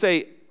you'll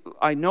say,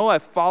 I know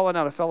I've fallen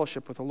out of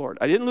fellowship with the Lord.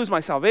 I didn't lose my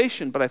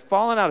salvation, but I've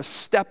fallen out of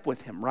step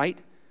with him, right?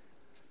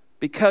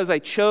 Because I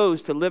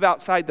chose to live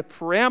outside the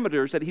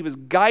parameters that he was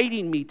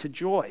guiding me to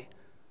joy.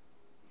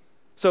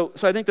 So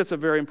I think that's a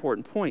very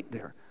important point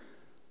there.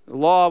 The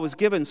law was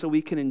given so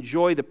we can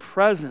enjoy the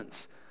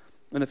presence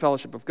and the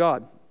fellowship of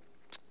God.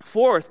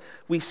 Fourth,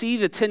 we see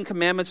the 10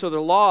 Commandments or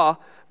the law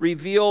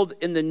revealed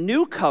in the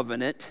new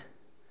covenant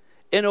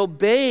and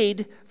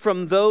obeyed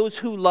from those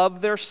who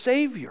love their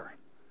Savior.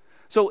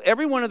 So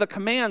every one of the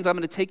commands, I'm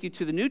going to take you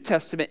to the New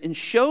Testament and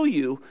show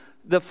you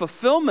the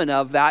fulfillment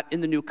of that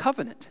in the new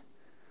covenant.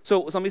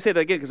 So let me say that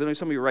again, because I know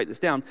some of you write this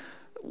down.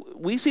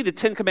 We see the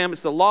 10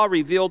 Commandments, the law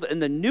revealed in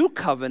the new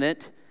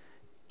covenant,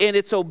 and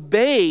it's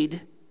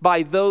obeyed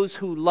by those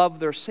who love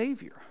their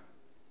Savior.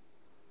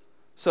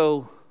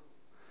 So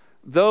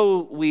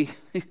though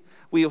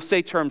we'll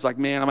say terms like,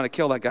 man, I'm going to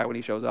kill that guy when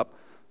he shows up,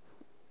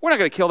 we're not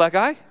going to kill that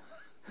guy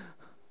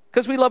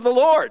because we love the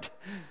Lord.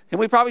 And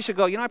we probably should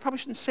go, I probably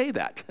shouldn't say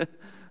that.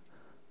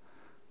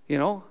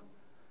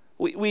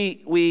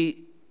 We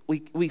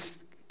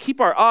keep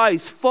our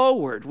eyes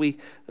forward.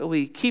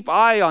 We keep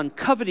eye on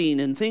coveting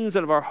and things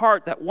out of our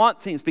heart that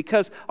want things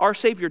because our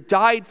Savior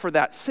died for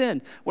that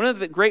sin. One of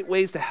the great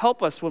ways to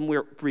help us when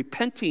we're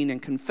repenting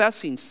and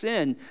confessing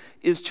sin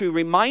is to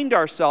remind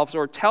ourselves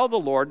or tell the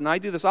Lord, and I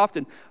do this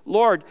often,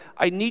 Lord,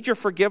 I need your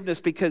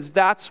forgiveness because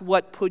that's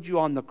what put you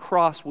on the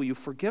cross. Will you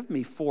forgive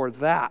me for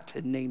that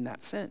and name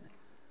that sin?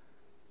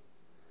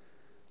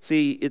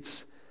 See,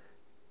 it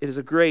is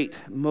a great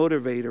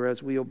motivator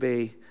as we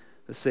obey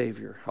the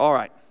Savior. All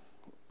right.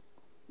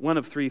 One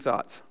of three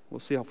thoughts. We'll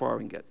see how far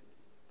we can get.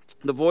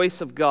 The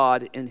voice of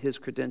God and his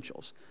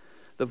credentials.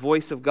 The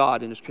voice of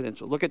God and his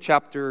credentials. Look at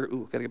got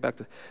to get back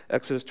to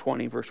Exodus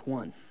 20, verse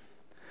 1.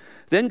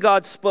 Then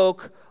God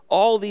spoke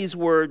all these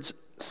words,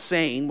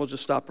 saying, we'll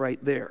just stop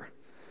right there.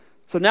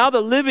 So now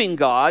the living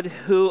God,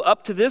 who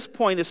up to this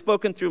point has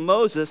spoken through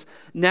Moses,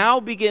 now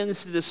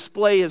begins to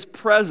display his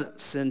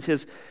presence and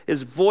his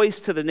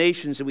voice to the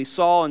nations. And we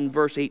saw in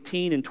verse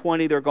 18 and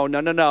 20, they're going,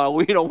 no,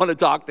 we don't want to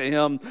talk to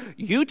him.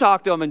 You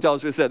talk to him and tell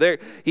us what he said.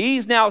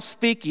 He's now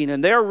speaking,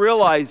 and they're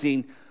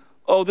realizing,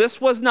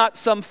 this was not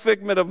some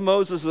figment of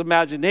Moses'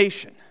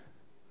 imagination.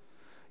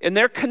 And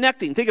they're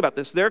connecting, think about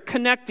this, they're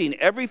connecting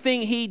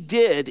everything he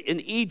did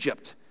in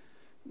Egypt.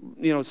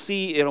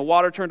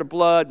 Water turned to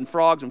blood and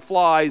frogs and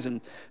flies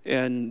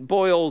and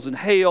boils and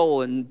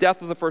hail and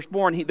death of the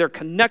firstborn. They're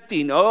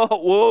connecting.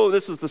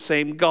 This is the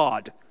same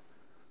God.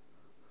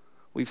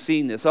 We've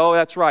seen this.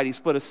 That's right. He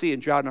split a sea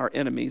and drowned our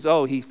enemies.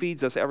 He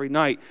feeds us every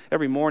night,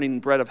 every morning,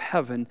 bread of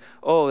heaven.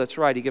 That's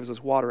right. He gives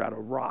us water out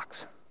of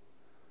rocks.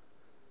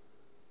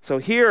 So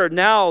here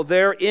now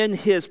they're in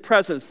his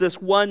presence,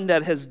 this one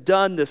that has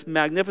done this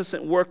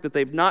magnificent work that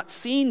they've not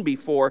seen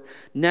before.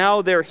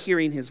 Now they're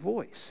hearing his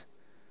voice.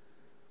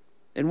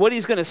 And what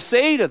he's going to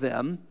say to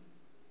them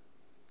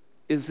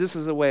is, this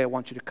is the way I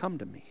want you to come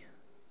to me.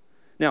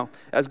 Now,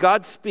 as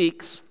God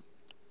speaks,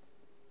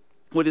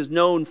 what is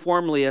known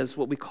formally as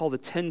what we call the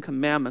 10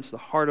 Commandments, the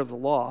heart of the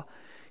law,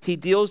 he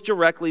deals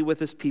directly with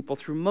his people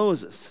through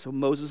Moses. So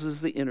Moses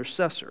is the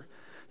intercessor.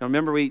 Now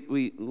remember,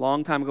 we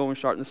long time ago when we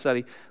started the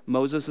study,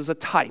 Moses is a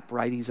type,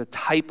 right? He's a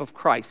type of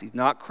Christ. He's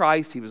not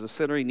Christ. He was a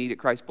sinner. He needed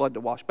Christ's blood to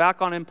wash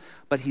back on him,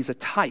 but he's a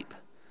type.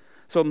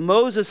 So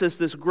Moses is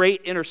this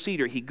great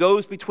interceder. He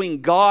goes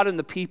between God and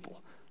the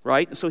people,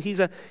 right? And so he's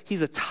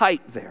a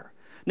type there.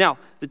 Now,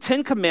 the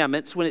 10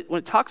 Commandments, when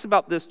it talks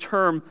about this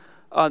term,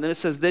 then it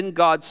says, then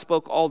God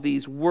spoke all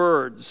these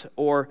words,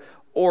 or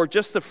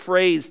just the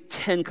phrase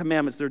 10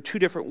 Commandments. There are two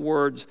different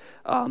words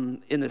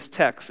in this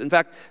text. In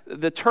fact,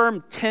 the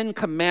term 10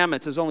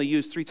 Commandments is only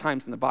used 3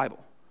 times in the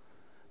Bible,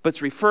 but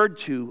it's referred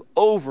to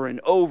over and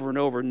over and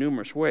over in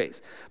numerous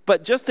ways.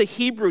 But just the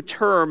Hebrew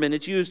term, and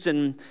it's used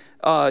in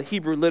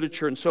Hebrew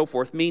literature and so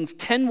forth, means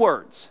 10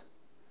 words.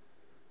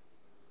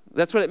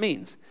 That's what it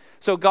means.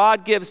 So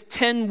God gives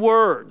 10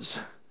 words.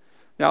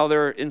 Now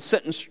they're in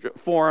sentence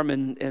form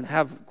and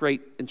have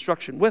great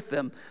instruction with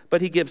them,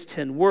 but he gives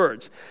 10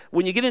 words.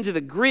 When you get into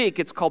the Greek,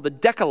 it's called the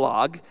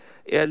Decalogue,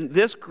 and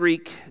this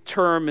Greek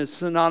term is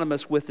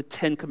synonymous with the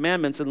 10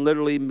 Commandments and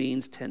literally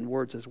means 10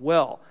 words as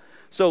well.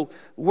 So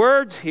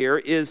words here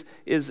is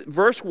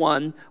verse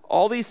 1,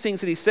 all these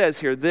things that he says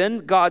here.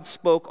 Then God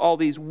spoke all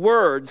these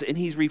words, and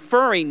he's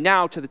referring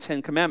now to the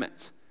 10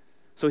 Commandments.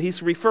 So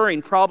he's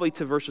referring probably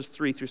to verses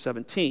 3 through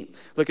 17.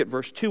 Look at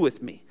verse 2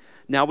 with me.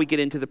 Now we get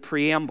into the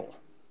preamble.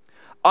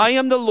 I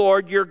am the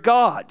Lord your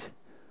God,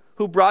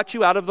 who brought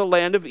you out of the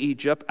land of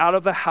Egypt, out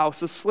of the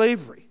house of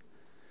slavery.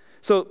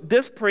 So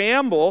this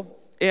preamble,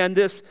 and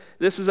this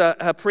is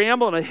a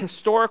preamble and a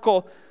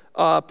historical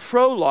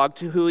prologue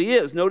to who he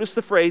is. Notice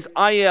the phrase,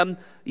 I am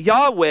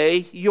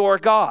Yahweh, your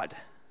God.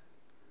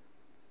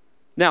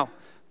 Now,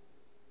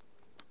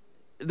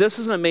 this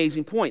is an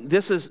amazing point.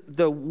 This is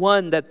the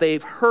one that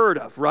they've heard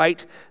of,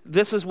 right?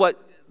 This is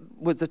what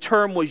the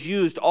term was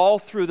used all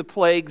through the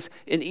plagues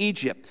in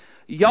Egypt.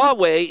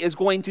 Yahweh is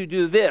going to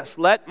do this.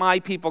 Let my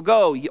people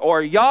go.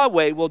 Or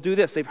Yahweh will do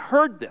this. They've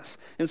heard this.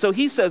 And so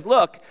he says,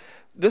 look,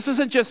 this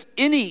isn't just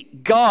any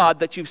God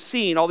that you've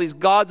seen, all these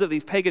gods of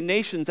these pagan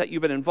nations that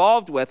you've been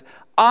involved with.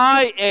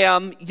 I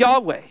am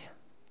Yahweh.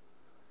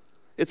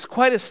 It's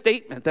quite a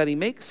statement that he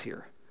makes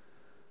here.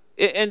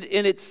 And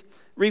it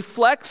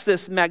reflects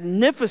this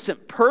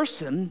magnificent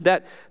person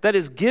that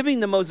is giving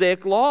the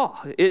Mosaic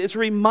law. It's a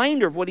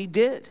reminder of what he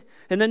did.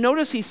 And then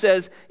notice he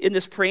says in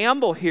this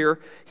preamble here,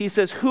 he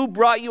says, who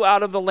brought you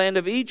out of the land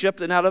of Egypt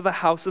and out of the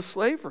house of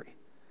slavery?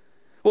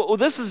 Well,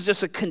 this is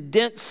just a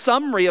condensed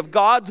summary of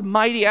God's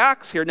mighty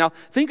acts here. Now,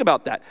 think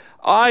about that.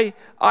 I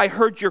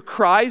heard your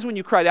cries when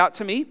you cried out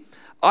to me.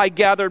 I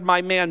gathered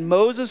my man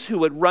Moses,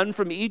 who had run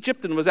from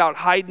Egypt and was out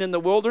hiding in the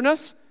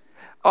wilderness.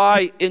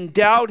 I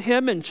endowed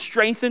him and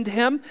strengthened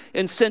him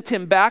and sent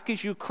him back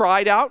as you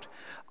cried out.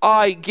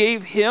 I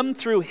gave him,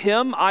 through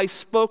him, I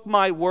spoke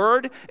my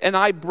word, and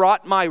I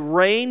brought my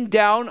rain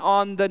down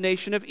on the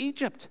nation of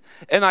Egypt.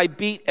 And I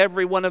beat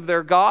every one of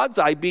their gods.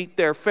 I beat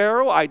their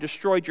Pharaoh. I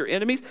destroyed your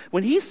enemies.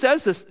 When he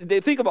says this,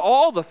 they think of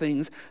all the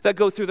things that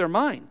go through their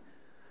mind.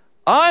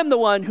 I'm the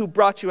one who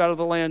brought you out of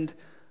the land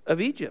of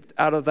Egypt,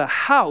 out of the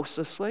house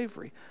of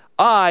slavery.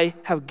 I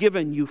have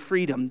given you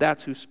freedom.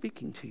 That's who's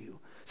speaking to you.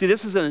 See,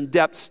 this is an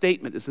in-depth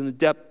statement. It's an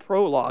in-depth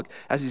prologue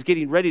as he's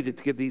getting ready to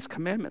give these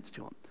commandments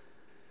to him.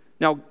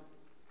 Now,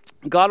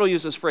 God will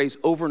use this phrase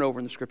over and over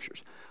in the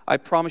scriptures. I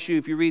promise you,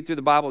 if you read through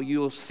the Bible, you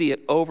will see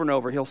it over and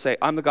over. He'll say,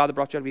 I'm the God that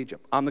brought you out of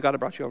Egypt. I'm the God that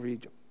brought you out of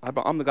Egypt.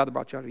 I'm the God that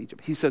brought you out of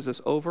Egypt. He says this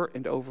over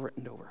and over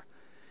and over.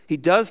 He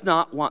does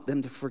not want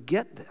them to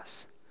forget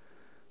this.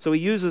 So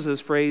he uses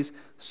this phrase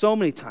so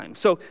many times.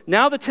 So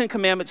now the Ten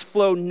Commandments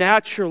flow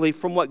naturally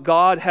from what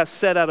God has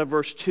said out of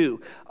verse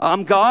 2.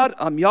 I'm God,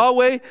 I'm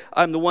Yahweh,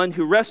 I'm the one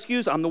who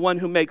rescues, I'm the one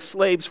who makes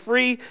slaves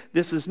free,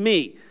 this is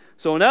me.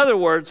 So in other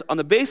words, on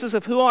the basis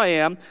of who I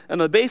am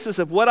and on the basis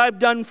of what I've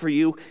done for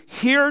you,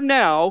 hear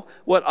now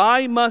what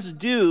I must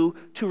do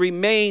to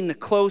remain in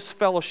close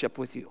fellowship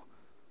with you.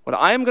 What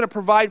I am going to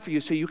provide for you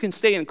so you can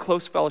stay in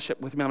close fellowship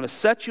with me. I'm going to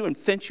set you and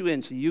fence you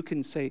in so you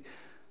can say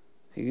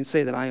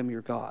that I am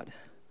your God.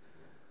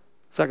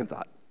 Second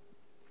thought,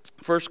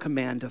 first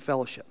command to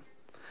fellowship.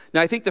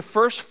 Now I think the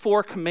first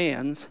 4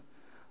 commands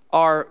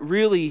are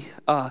really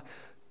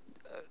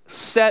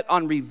set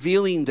on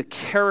revealing the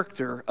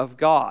character of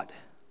God.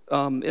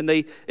 And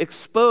they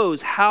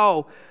expose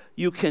how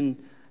you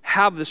can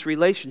have this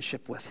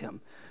relationship with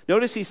him.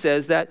 Notice he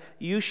says that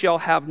you shall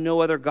have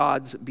no other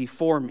gods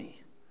before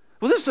me.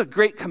 Well, this is a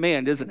great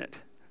command, isn't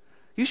it?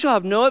 You shall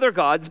have no other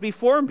gods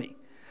before me.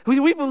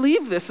 We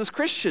believe this as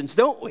Christians,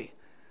 don't we?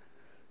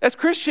 As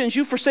Christians,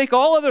 you forsake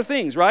all other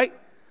things, right?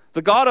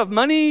 The God of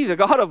money, the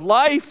God of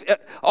life,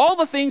 all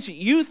the things that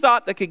you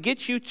thought that could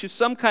get you to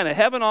some kind of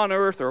heaven on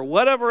earth or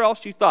whatever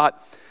else you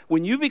thought.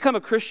 When you become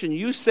a Christian,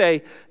 you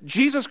say,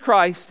 Jesus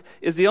Christ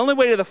is the only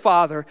way to the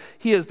Father.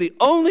 He is the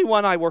only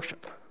one I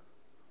worship.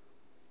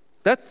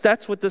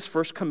 That's what this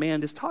first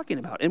command is talking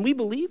about. And we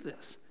believe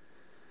this.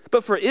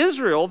 But for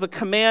Israel, the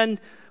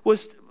command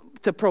was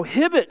to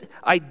prohibit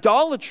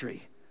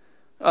idolatry.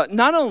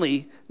 Not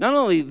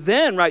only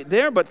then, right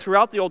there, but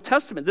throughout the Old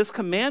Testament, this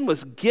command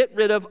was get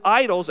rid of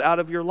idols out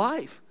of your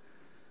life.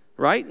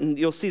 Right? And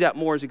you'll see that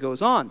more as it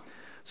goes on.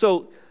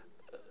 So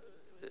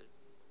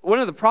one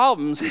of the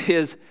problems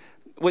is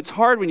what's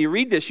hard when you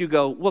read this, you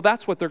go, well,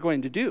 that's what they're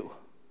going to do.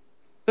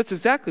 That's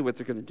exactly what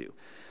they're going to do.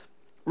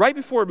 Right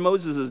before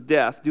Moses'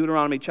 death,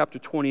 Deuteronomy chapter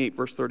 28,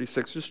 verse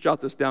 36, just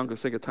jot this down because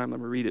sake of time, let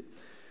me read it.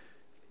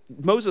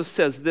 Moses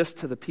says this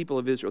to the people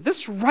of Israel. This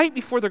is right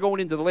before they're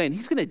going into the land.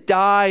 He's going to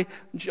die.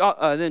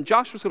 Then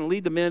Joshua's going to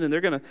lead them in, and they're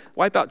going to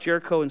wipe out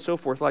Jericho and so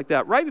forth like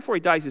that. Right before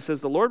he dies, he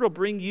says, the Lord will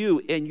bring you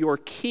and your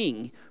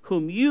king,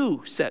 whom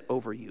you set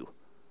over you.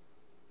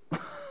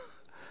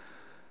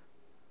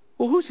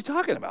 Well, who's he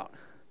talking about?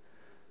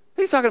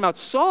 He's talking about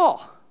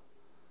Saul.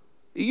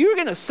 You're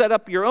going to set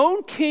up your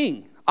own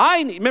king.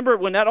 Remember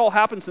when that all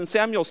happens and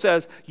Samuel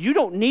says, you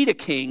don't need a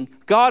king.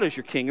 God is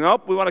your king.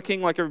 Nope, we want a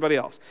king like everybody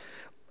else.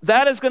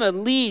 That is going to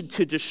lead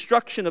to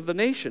destruction of the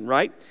nation,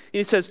 right? And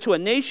he says, to a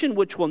nation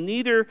which will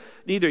neither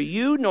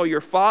you nor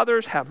your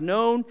fathers have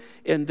known,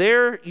 and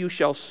there you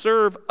shall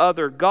serve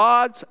other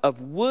gods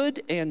of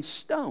wood and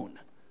stone.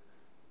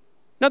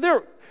 Now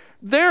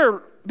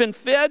they're been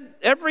fed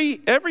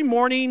every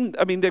morning.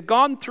 I mean, they've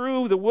gone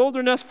through the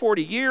wilderness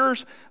 40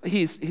 years.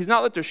 He's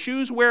not let their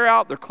shoes wear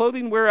out, their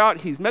clothing wear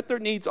out. He's met their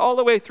needs all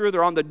the way through.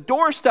 They're on the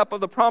doorstep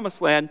of the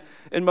promised land.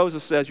 And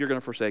Moses says, you're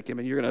going to forsake him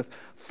and you're going to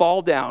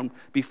fall down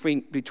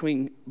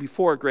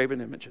before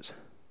graven images.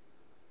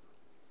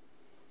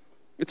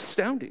 It's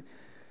astounding.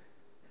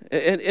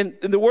 And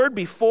the word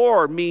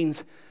before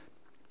means,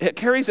 it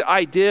carries the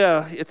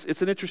idea,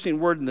 it's an interesting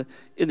word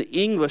in the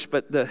English,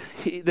 but the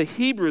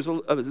Hebrew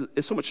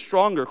is so much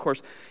stronger, of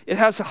course. It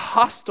has a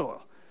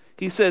hostile.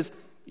 He says,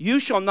 you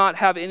shall not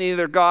have any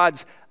other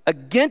gods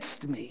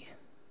against me,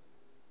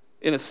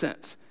 in a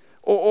sense.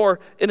 Or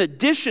in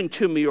addition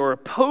to me or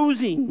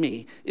opposing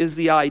me is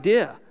the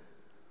idea.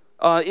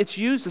 It's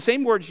used, the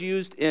same word's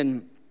used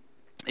in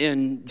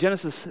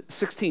Genesis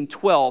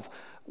 16:12,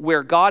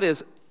 where God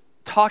is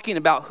talking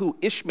about who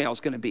Ishmael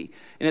is going to be.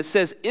 And it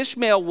says,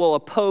 Ishmael will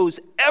oppose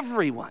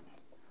everyone.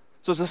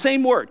 So it's the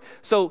same word.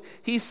 So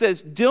he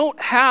says,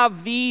 don't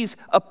have these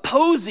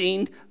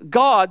opposing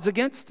gods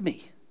against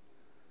me.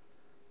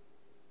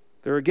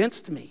 They're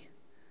against me.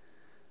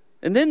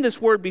 And then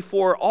this word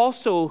before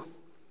also,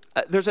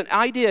 there's an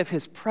idea of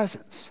his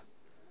presence.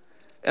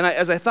 And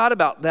as I thought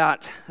about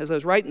that, as I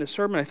was writing the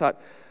sermon, I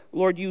thought,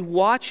 Lord, you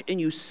watch and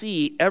you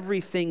see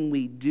everything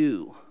we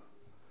do.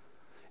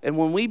 And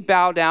when we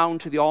bow down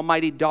to the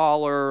almighty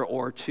dollar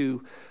or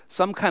to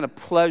some kind of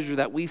pleasure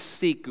that we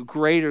seek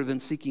greater than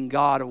seeking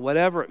God or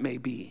whatever it may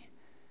be,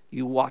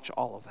 you watch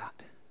all of that.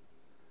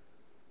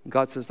 And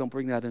God says, don't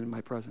bring that into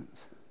my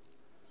presence.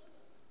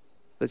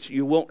 That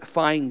you won't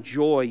find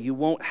joy. You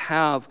won't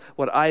have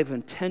what I've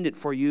intended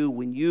for you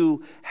when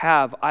you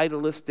have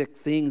idolistic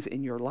things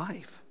in your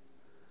life.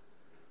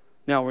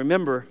 Now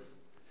remember,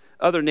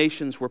 other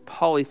nations were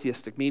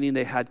polytheistic, meaning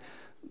they had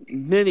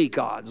many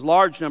gods,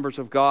 large numbers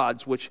of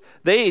gods, which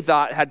they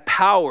thought had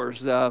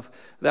powers that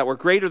were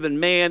greater than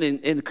man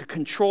and could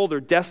control their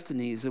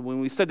destinies. And when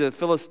we study the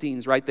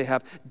Philistines, right, they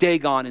have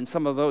Dagon and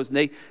some of those,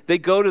 and they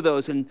go to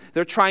those and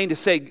they're trying to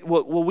say,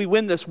 will we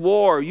win this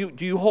war?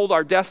 Do you hold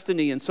our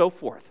destiny? And so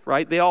forth,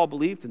 right? They all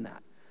believed in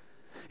that.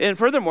 And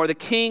furthermore, the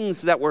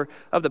kings that were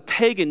of the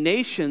pagan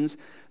nations,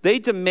 they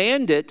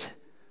demanded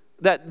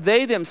that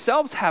they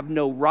themselves have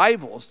no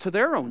rivals to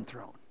their own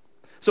throne.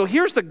 So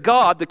here's the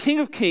God, the King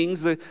of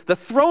Kings, the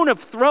throne of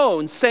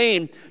thrones,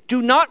 saying,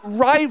 do not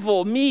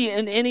rival me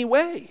in any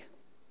way.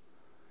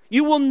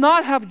 You will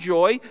not have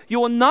joy. You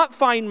will not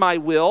find my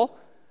will.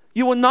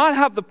 You will not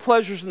have the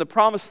pleasures in the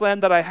promised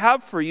land that I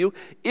have for you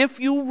if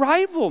you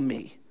rival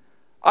me.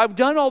 I've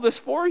done all this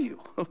for you.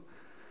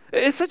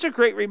 It's such a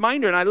great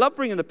reminder, and I love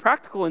bringing the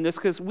practical in this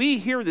because we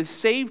hear the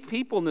saved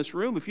people in this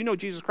room. If you know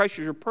Jesus Christ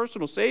as your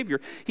personal Savior,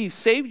 He's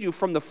saved you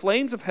from the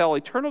flames of hell,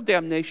 eternal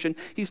damnation.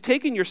 He's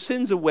taken your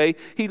sins away.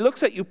 He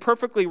looks at you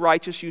perfectly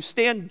righteous. You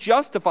stand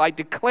justified,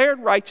 declared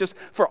righteous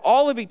for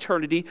all of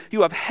eternity.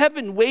 You have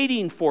heaven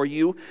waiting for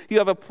you. You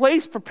have a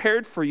place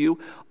prepared for you.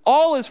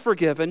 All is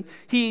forgiven.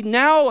 He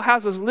now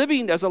has us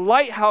living as a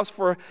lighthouse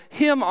for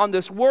Him on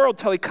this world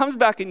till He comes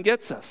back and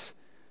gets us.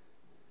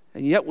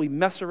 And yet we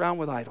mess around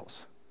with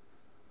idols.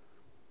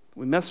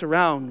 We mess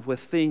around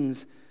with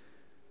things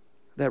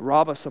that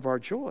rob us of our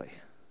joy.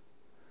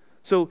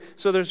 So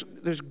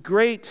there's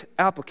great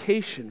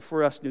application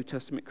for us New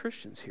Testament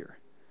Christians here.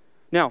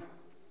 Now,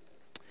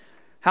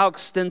 how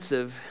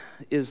extensive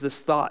is this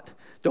thought?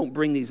 Don't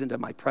bring these into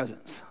my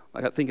presence. I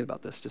got thinking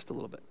about this just a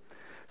little bit.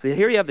 So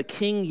here you have the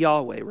King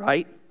Yahweh,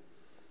 right?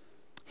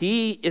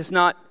 He is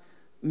not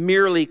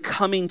merely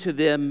coming to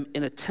them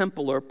in a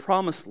temple or a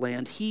promised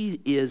land. He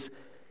is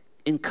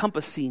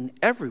encompassing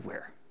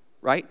everywhere,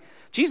 right?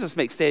 Jesus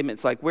makes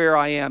statements like, where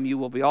I am, you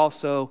will be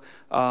also.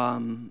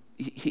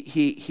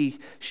 He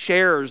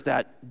shares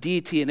that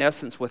deity and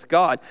essence with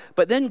God.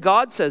 But then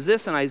God says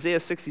this in Isaiah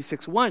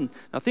 66:1.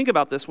 Now think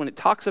about this. When it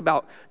talks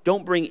about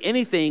don't bring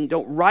anything,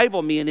 don't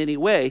rival me in any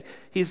way.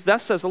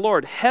 Thus says the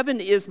Lord, heaven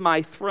is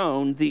my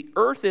throne, the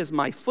earth is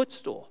my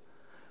footstool.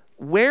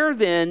 Where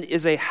then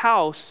is a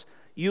house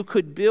you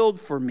could build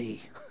for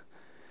me?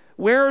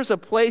 Where is a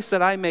place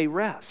that I may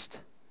rest?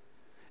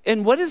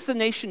 And what does the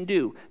nation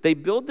do? They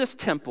build this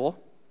temple.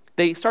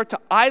 They start to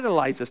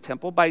idolize this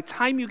temple. By the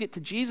time you get to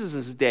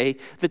Jesus' day,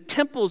 the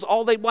temple is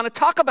all they want to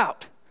talk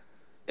about.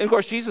 And of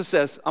course, Jesus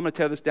says, I'm going to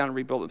tear this down and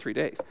rebuild it in 3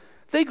 days.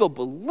 They go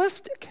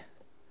ballistic.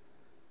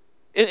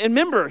 And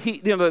remember,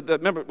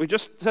 remember, we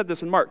just said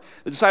this in Mark.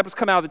 The disciples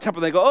come out of the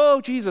temple and they go,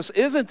 oh, Jesus,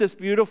 isn't this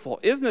beautiful?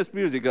 Isn't this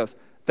beautiful? He goes,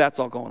 that's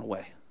all going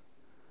away.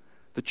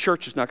 The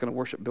church is not going to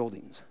worship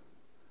buildings.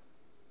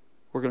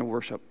 We're going to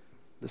worship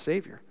the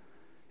Savior.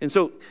 And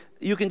so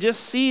you can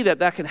just see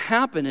that can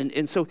happen.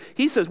 And so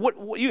he says, what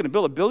are you going to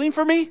build a building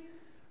for me?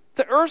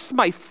 The earth's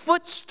my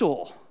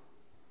footstool.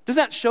 Does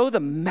that show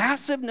the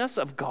massiveness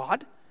of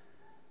God?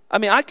 I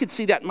mean, I could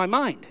see that in my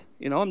mind.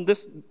 I'm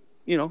this,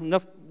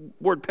 enough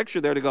word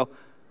picture there to go,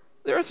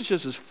 the earth is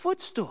just his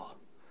footstool.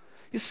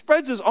 He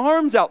spreads his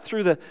arms out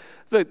through the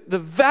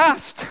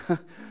vast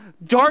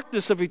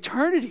darkness of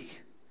eternity.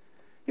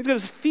 He's got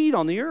his feet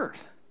on the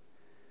earth.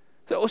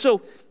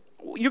 So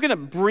you're going to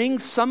bring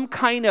some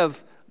kind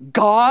of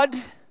God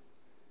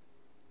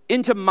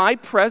into my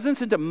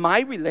presence, into my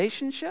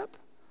relationship?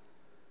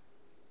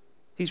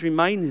 He's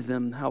reminding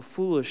them how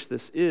foolish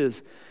this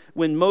is.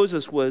 When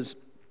Moses was,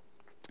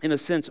 in a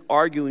sense,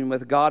 arguing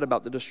with God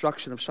about the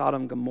destruction of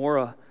Sodom and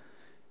Gomorrah,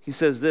 He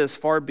says this,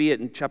 far be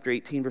it, in chapter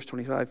 18, verse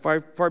 25,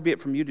 far be it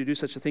from you to do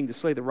such a thing, to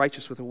slay the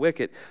righteous with the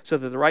wicked, so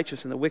that the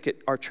righteous and the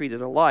wicked are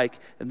treated alike.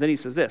 And then he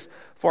says this,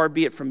 far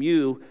be it from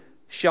you,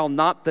 shall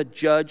not the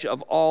judge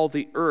of all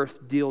the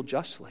earth deal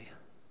justly?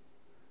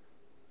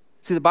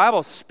 See, the Bible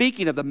is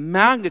speaking of the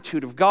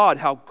magnitude of God,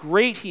 how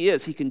great he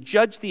is. He can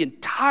judge the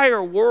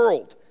entire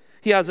world.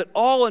 He has it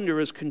all under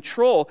his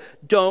control.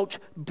 Don't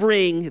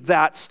bring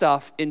that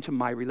stuff into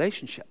my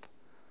relationship.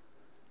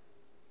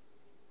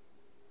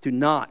 Do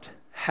not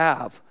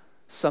have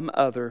some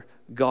other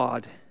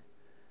God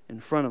in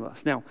front of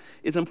us. Now,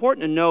 it's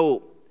important to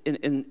know,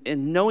 in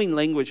knowing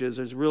languages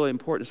is really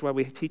important. It's why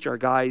we teach our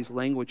guys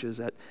languages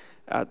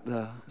at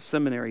the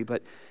seminary.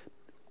 But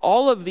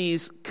all of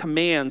these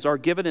commands are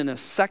given in a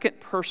second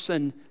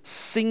person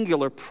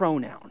singular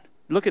pronoun.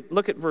 Look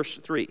at verse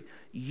 3.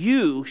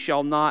 You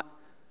shall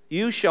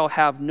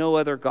have no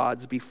other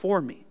gods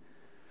before me.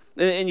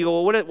 And you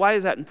go, well, why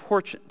is that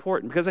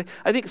important? Because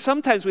I think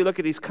sometimes we look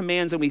at these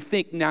commands and we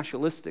think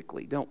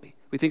nationalistically, don't we?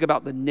 We think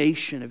about the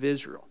nation of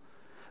Israel.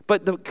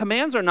 But the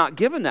commands are not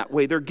given that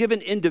way. They're given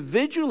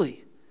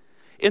individually.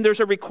 And there's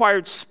a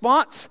required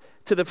response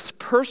to the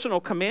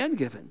personal command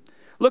given.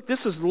 Look,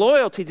 this is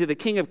loyalty to the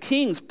King of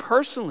Kings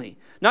personally,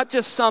 not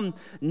just some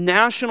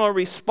national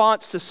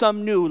response to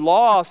some new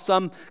law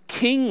some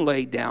king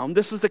laid down.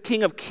 This is the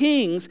King of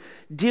Kings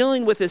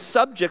dealing with his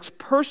subjects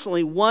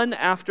personally, one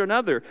after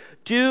another.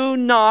 Do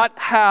not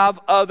have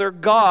other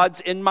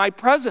gods in my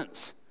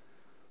presence.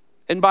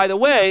 And by the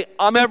way,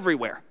 I'm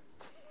everywhere.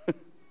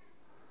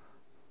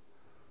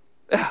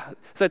 As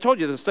I told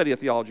you, the study of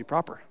theology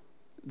proper,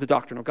 the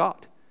doctrine of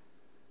God.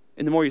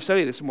 And the more you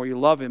study this, the more you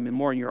love him, and the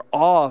more you're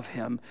awe of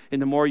him, and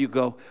the more you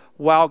go,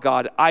 wow,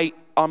 God,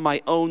 on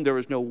my own, there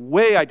is no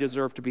way I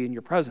deserve to be in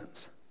your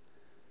presence.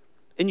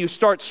 And you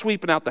start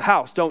sweeping out the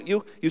house, don't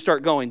you? You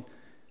start going,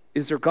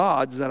 is there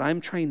gods that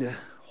I'm trying to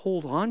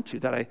hold on to,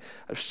 that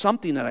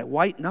something that I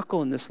white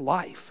knuckle in this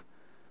life?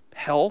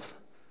 Health?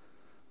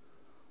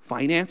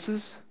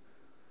 Finances?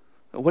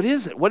 What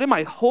is it? What am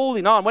I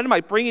holding on? What am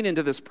I bringing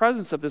into this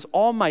presence of this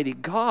almighty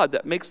God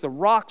that makes the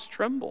rocks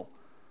tremble?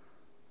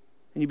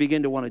 And you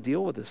begin to want to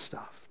deal with this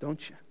stuff,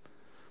 don't you?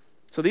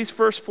 So these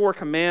first 4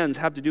 commands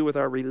have to do with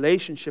our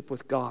relationship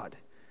with God,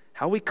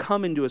 how we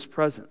come into his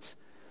presence.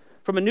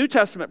 From a New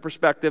Testament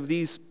perspective,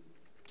 these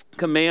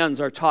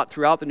commands are taught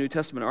throughout the New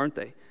Testament, aren't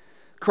they?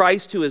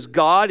 Christ, who is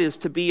God, is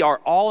to be our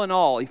all in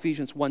all,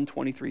 Ephesians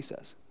 1:23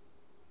 says.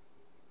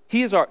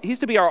 He's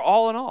to be our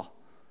all in all.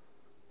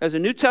 As a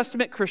New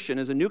Testament Christian,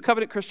 as a New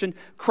Covenant Christian,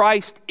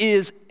 Christ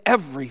is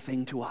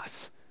everything to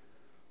us.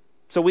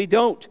 So we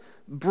don't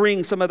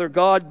bring some other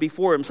God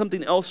before him,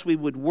 something else we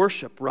would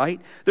worship, right?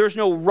 There's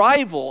no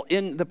rival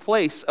in the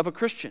place of a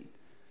Christian.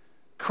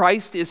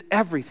 Christ is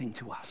everything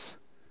to us.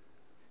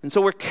 And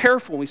so we're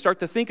careful when we start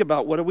to think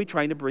about what are we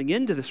trying to bring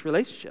into this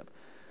relationship.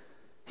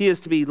 He is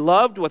to be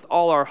loved with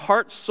all our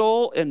heart,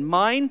 soul, and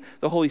mind.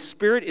 The Holy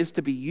Spirit is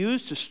to be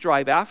used to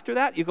strive after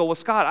that. You go, well,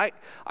 Scott,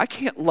 I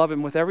can't love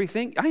him with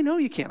everything. I know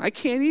you can't. I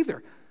can't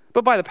either.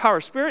 But by the power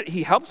of Spirit,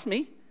 he helps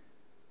me.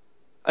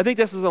 I think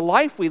this is a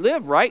life we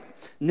live, right?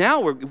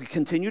 Now we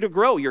continue to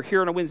grow. You're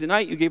here on a Wednesday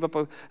night. You gave up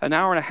an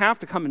hour and a half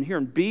to come in here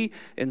and be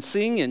and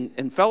sing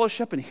and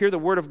fellowship and hear the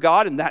Word of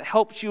God, and that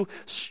helps you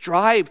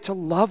strive to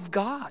love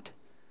God.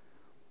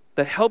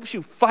 That helps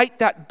you fight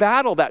that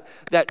battle,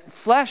 that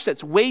flesh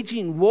that's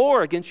waging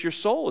war against your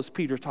soul, as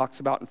Peter talks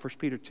about in 1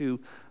 Peter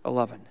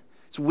 2:11.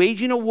 It's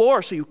waging a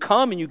war, so you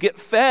come and you get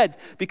fed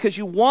because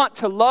you want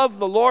to love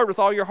the Lord with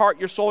all your heart,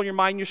 your soul, your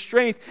mind, your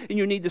strength, and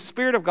you need the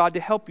Spirit of God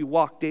to help you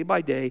walk day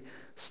by day,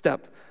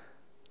 step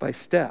by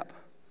step.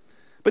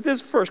 But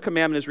this first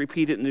commandment is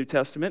repeated in the New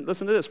Testament.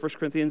 Listen to this, 1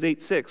 Corinthians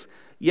 8:6.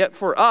 Yet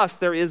for us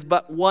there is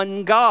but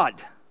one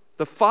God,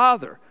 the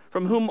Father,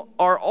 from whom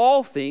are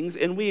all things,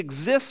 and we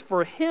exist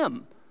for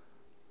him.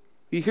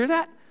 You hear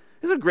that?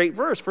 This is a great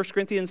verse, 1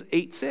 Corinthians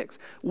 8:6.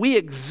 We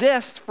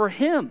exist for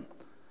him.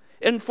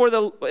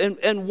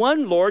 And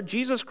one Lord,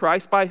 Jesus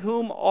Christ, by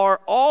whom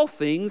are all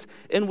things,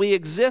 and we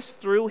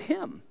exist through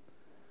him.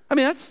 I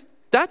mean,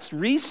 that's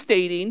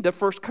restating the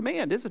first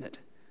command, isn't it?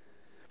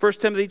 1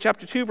 Timothy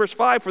chapter 2, verse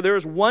 5, for there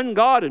is one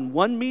God and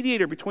one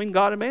mediator between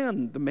God and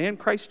man, the man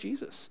Christ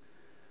Jesus.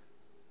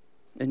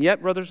 And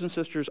yet, brothers and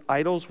sisters,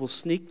 idols will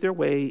sneak their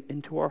way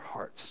into our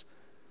hearts.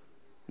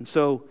 And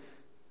so,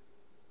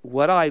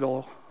 what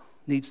idol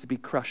needs to be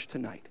crushed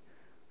tonight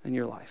in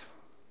your life?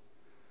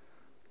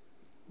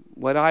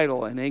 What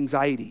idol and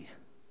anxiety?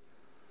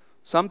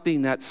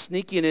 Something that's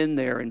sneaking in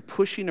there and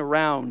pushing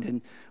around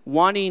and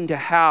wanting to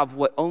have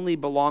what only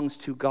belongs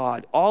to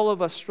God. All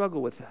of us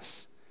struggle with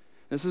this.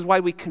 This is why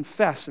we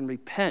confess and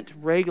repent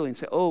regularly and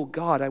say, oh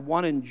God, I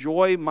want to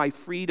enjoy my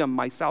freedom,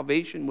 my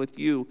salvation with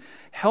you.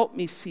 Help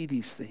me see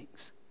these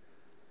things.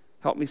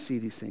 Help me see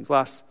these things.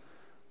 Last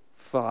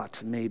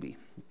thought, maybe.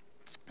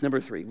 Number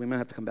 3, we might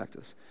have to come back to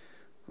this,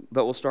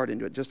 but we'll start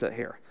into it just a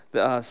hair.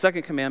 The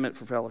second commandment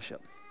for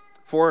fellowship,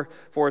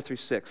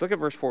 4:4-6. Look at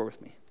verse 4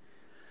 with me.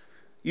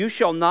 You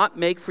shall not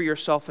make for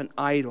yourself an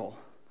idol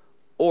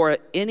or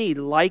any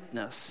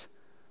likeness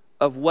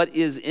of what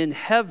is in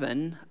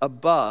heaven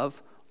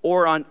above,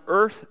 or on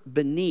earth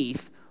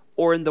beneath,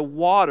 or in the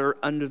water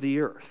under the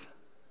earth.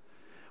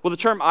 Well, the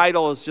term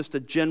idol is just a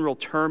general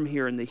term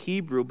here in the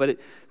Hebrew, but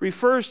it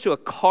refers to a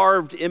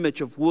carved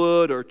image of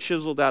wood or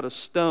chiseled out of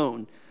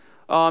stone.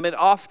 It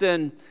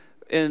often,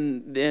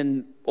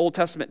 in Old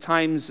Testament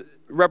times,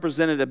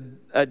 represented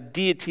a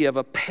deity of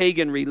a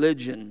pagan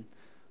religion.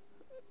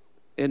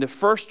 And the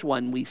first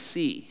one we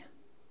see,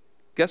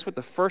 guess what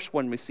the first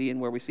one we see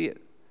and where we see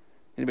it?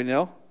 Anybody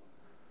know?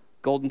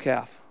 Golden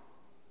calf.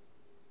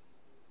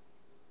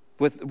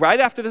 Right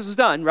after this is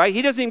done, right?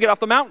 He doesn't even get off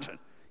the mountain.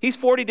 He's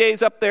 40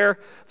 days up there,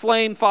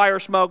 flame, fire,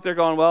 smoke. They're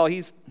going, well,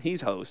 he's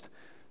hosed.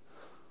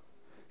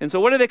 And so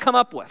what do they come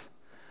up with?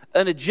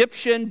 An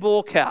Egyptian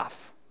bull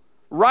calf,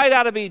 right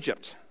out of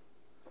Egypt.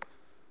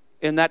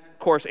 And that, of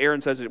course,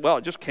 Aaron says, well,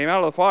 it just came out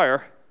of the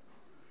fire.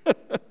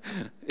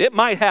 It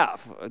might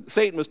have.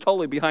 Satan was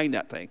totally behind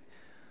that thing.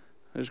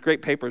 There's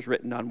great papers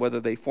written on whether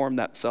they formed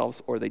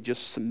themselves or they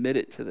just submit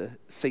it to the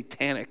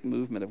satanic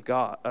movement of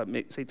God,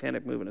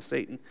 satanic movement of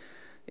Satan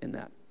in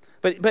that.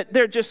 But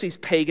they're just these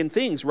pagan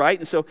things, right?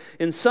 And so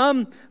in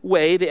some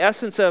way, the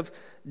essence of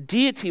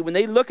deity, when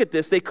they look at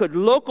this, they could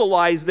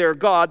localize their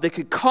God. They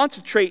could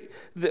concentrate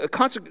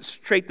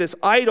this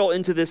idol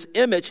into this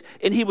image,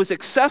 and he was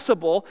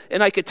accessible,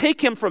 and I could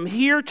take him from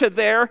here to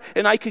there,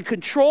 and I could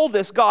control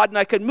this God, and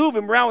I could move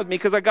him around with me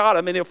because I got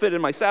him, and he'll fit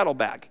in my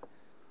saddlebag.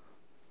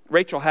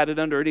 Rachel had it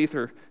underneath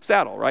her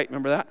saddle, right?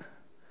 Remember that?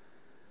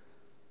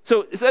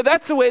 So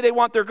that's the way they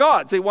want their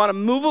gods. They want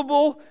them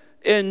movable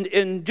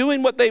and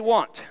doing what they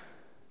want.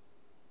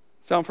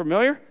 Sound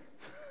familiar?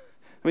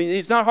 I mean,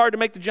 it's not hard to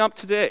make the jump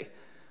today.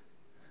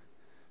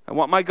 I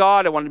want my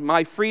God. I want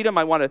my freedom.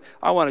 I want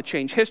to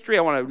change history.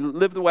 I want to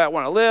live the way I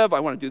want to live. I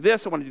want to do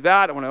this. I want to do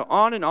that. I want to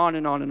on and on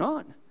and on and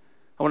on.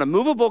 I want a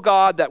movable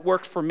God that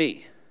works for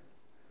me.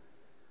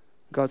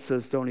 God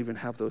says, don't even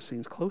have those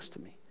things close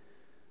to me.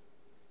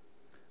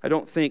 I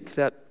don't think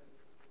that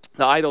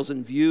the idols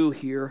in view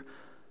here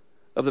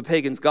of the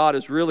pagan's God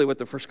is really what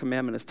the first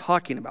commandment is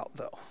talking about,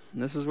 though.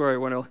 And this is where I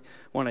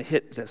want to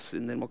hit this,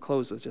 and then we'll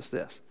close with just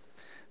this.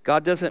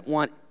 God doesn't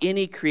want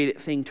any created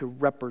thing to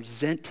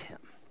represent him,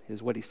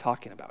 is what he's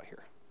talking about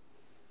here.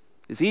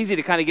 It's easy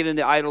to kind of get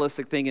into the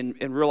idolistic thing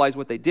and realize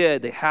what they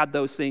did. They had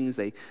those things.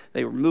 They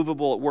were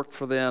movable. It worked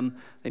for them.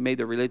 They made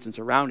their religions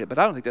around it. But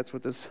I don't think that's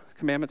what this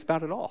commandment's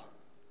about at all.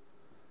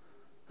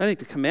 I think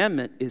the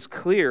commandment is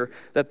clear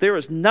that there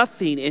is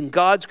nothing in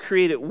God's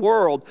created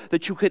world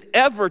that you could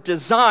ever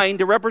design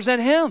to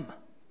represent him.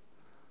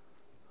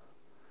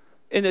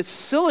 And the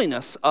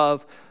silliness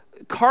of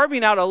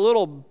carving out a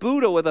little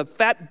Buddha with a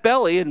fat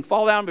belly and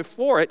fall down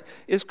before it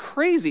is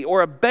crazy.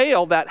 Or a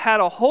Baal that had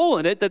a hole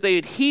in it that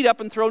they'd heat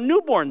up and throw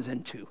newborns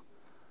into.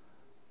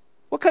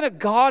 What kind of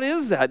God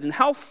is that? And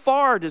how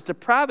far does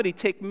depravity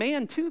take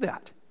man to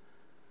that?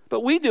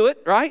 But we do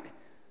it, right?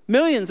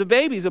 Millions of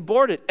babies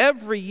aborted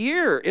every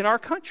year in our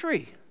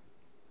country.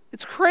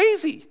 It's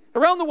crazy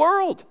around the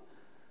world.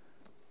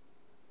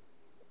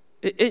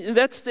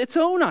 That's its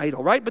own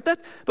idol, right?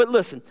 But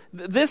listen,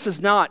 this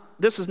is not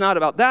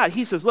about that.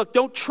 He says, look,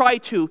 don't try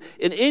to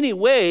in any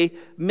way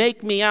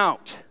make me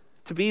out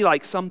to be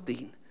like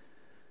something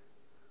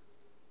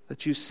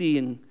that you see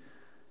in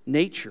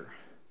nature.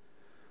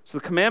 So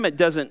the commandment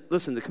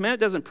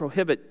doesn't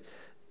prohibit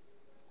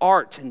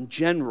art in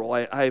general.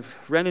 I've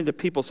run into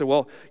people say,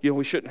 well,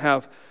 we shouldn't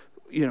have,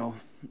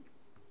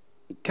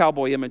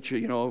 cowboy image,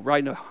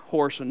 riding a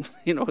horse and,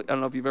 I don't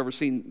know if you've ever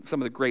seen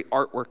some of the great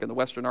artwork in the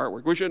Western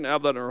artwork. We shouldn't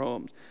have that in our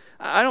homes.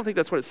 I don't think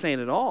that's what it's saying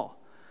at all.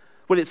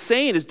 What it's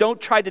saying is don't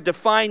try to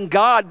define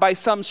God by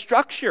some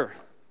structure.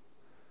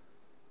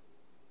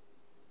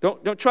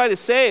 Don't try to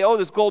say,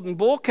 this golden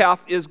bull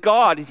calf is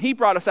God and he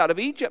brought us out of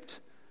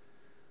Egypt.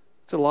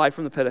 It's a lie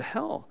from the pit of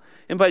hell.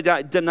 And by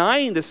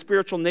denying the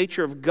spiritual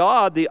nature of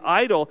God, the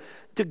idol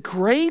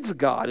degrades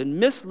God and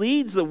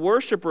misleads the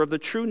worshiper of the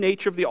true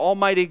nature of the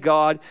Almighty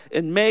God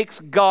and makes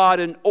God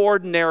an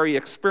ordinary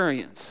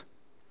experience.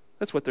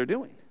 That's what they're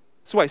doing.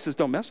 That's why he says,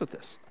 don't mess with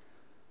this.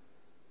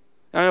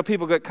 I know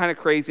people get kind of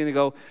crazy and they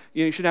go,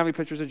 you shouldn't have any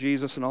pictures of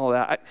Jesus and all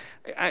that.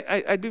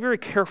 I'd be very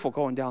careful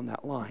going down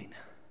that line.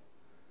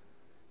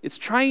 It's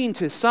trying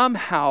to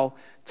somehow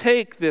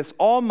take this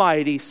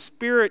almighty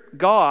spirit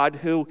God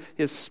who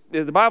is,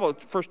 the Bible,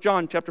 1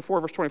 John chapter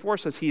 4, verse 24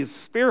 says he is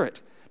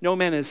spirit. No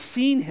man has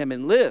seen him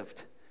and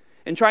lived.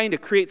 And trying to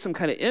create some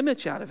kind of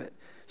image out of it.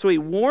 So he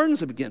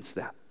warns them against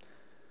that.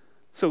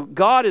 So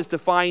God is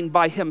defined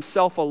by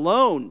himself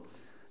alone,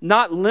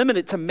 not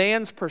limited to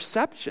man's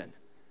perception.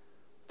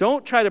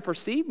 Don't try to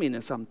perceive me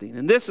into something.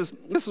 And this is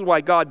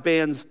why God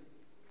bans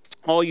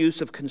all use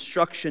of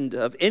construction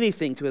of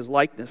anything to his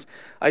likeness.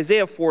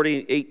 Isaiah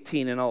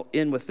 40:18, and I'll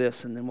end with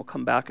this, and then we'll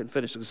come back and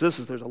finish,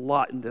 because there's a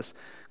lot in this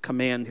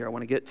command here I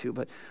want to get to.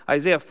 But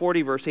Isaiah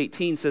 40, verse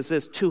 18 says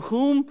this, to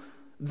whom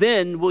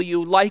then will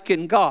you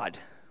liken God?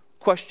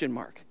 Question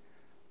mark.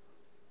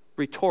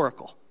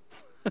 Rhetorical.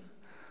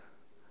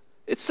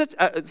 It's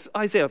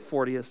Isaiah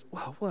 40 is,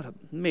 wow, what an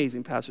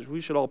amazing passage.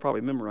 We should all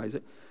probably memorize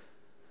it.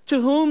 To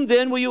whom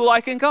then will you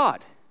liken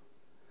God?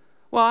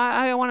 Well,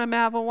 I want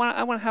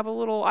to have a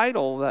little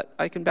idol that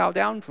I can bow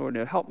down for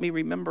to help me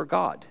remember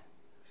God.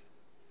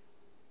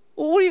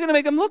 Well, what are you going to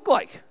make him look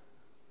like?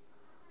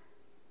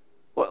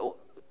 Where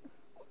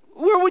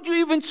would you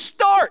even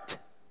start?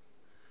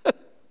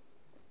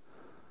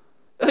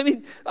 I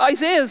mean,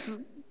 Isaiah's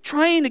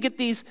trying to get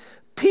these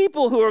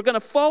people who are going to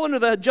fall under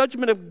the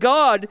judgment of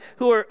God,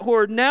 who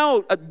are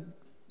now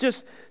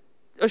just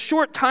a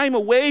short time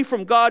away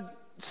from God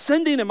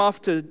sending them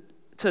off to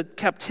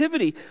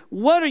captivity.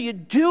 What are you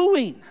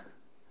doing?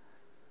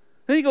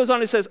 Then he goes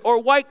on and says,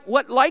 or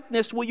what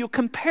likeness will you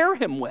compare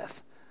him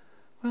with?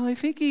 Well, I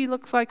think he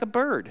looks like a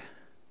bird.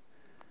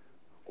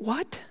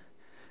 What?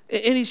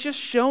 And he's just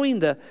showing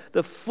the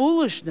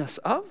foolishness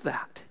of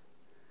that.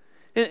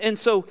 And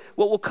so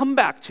what we'll come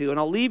back to, and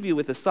I'll leave you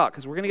with this thought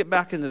because we're going to get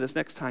back into this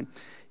next time,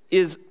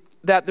 is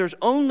that there's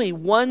only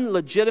one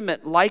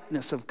legitimate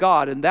likeness of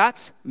God, and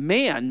that's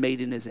man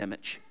made in his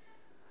image.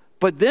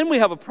 But then we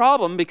have a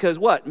problem because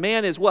what?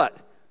 Man is what?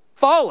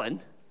 Fallen.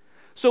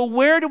 So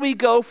where do we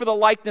go for the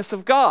likeness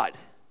of God?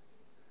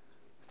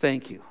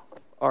 Thank you,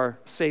 our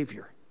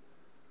Savior.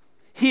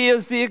 He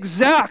is the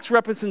exact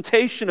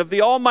representation of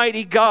the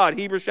Almighty God,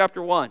 Hebrews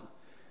chapter 1.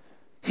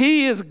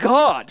 He is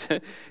God.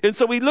 And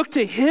so we look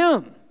to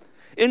him.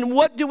 And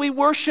what do we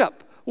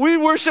worship? We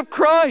worship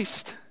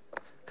Christ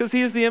because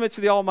he is the image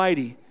of the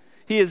Almighty.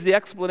 He is the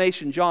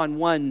explanation, John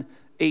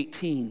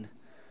 1:18,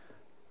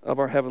 of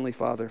our Heavenly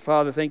Father.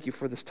 Father, thank you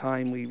for this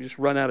time. We just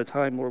run out of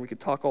time, Lord. We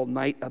could talk all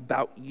night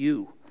about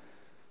you.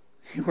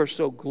 You are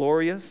so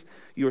glorious.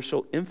 You are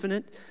so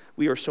infinite.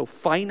 We are so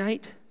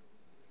finite.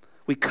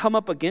 We come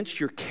up against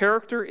your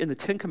character in the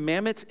Ten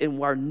Commandments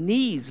and our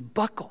knees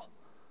buckle.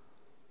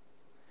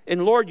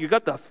 And Lord, you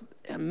got the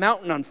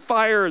mountain on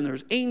fire and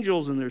there's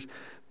angels and there's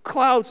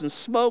clouds and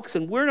smokes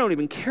and we don't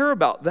even care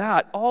about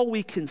that. All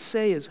we can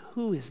say is,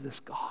 who is this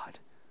God?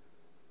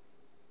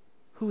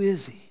 Who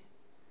is he?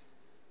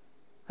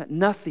 That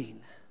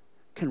nothing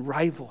can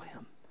rival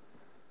him.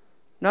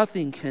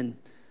 Nothing can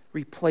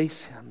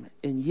replace him.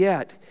 And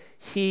yet,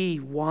 he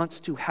wants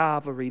to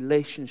have a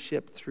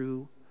relationship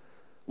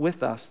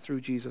with us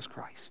through Jesus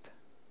Christ.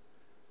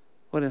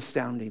 What an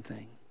astounding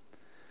thing.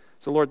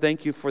 So Lord,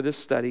 thank you for this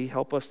study.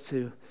 Help us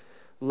to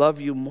love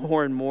you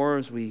more and more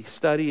as we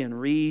study and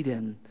read,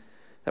 and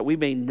that we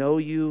may know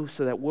you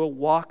so that we'll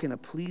walk in a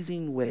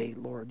pleasing way,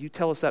 Lord. You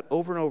tell us that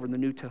over and over in the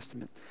New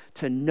Testament,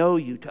 to know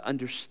you, to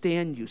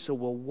understand you, so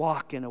we'll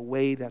walk in a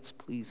way that's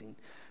pleasing.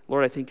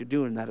 Lord, I think you're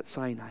doing that at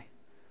Sinai.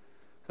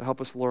 So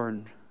help us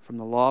learn from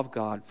the law of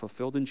God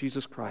fulfilled in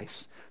Jesus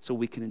Christ so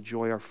we can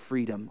enjoy our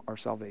freedom, our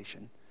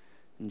salvation.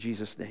 In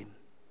Jesus' name,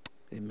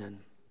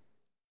 amen.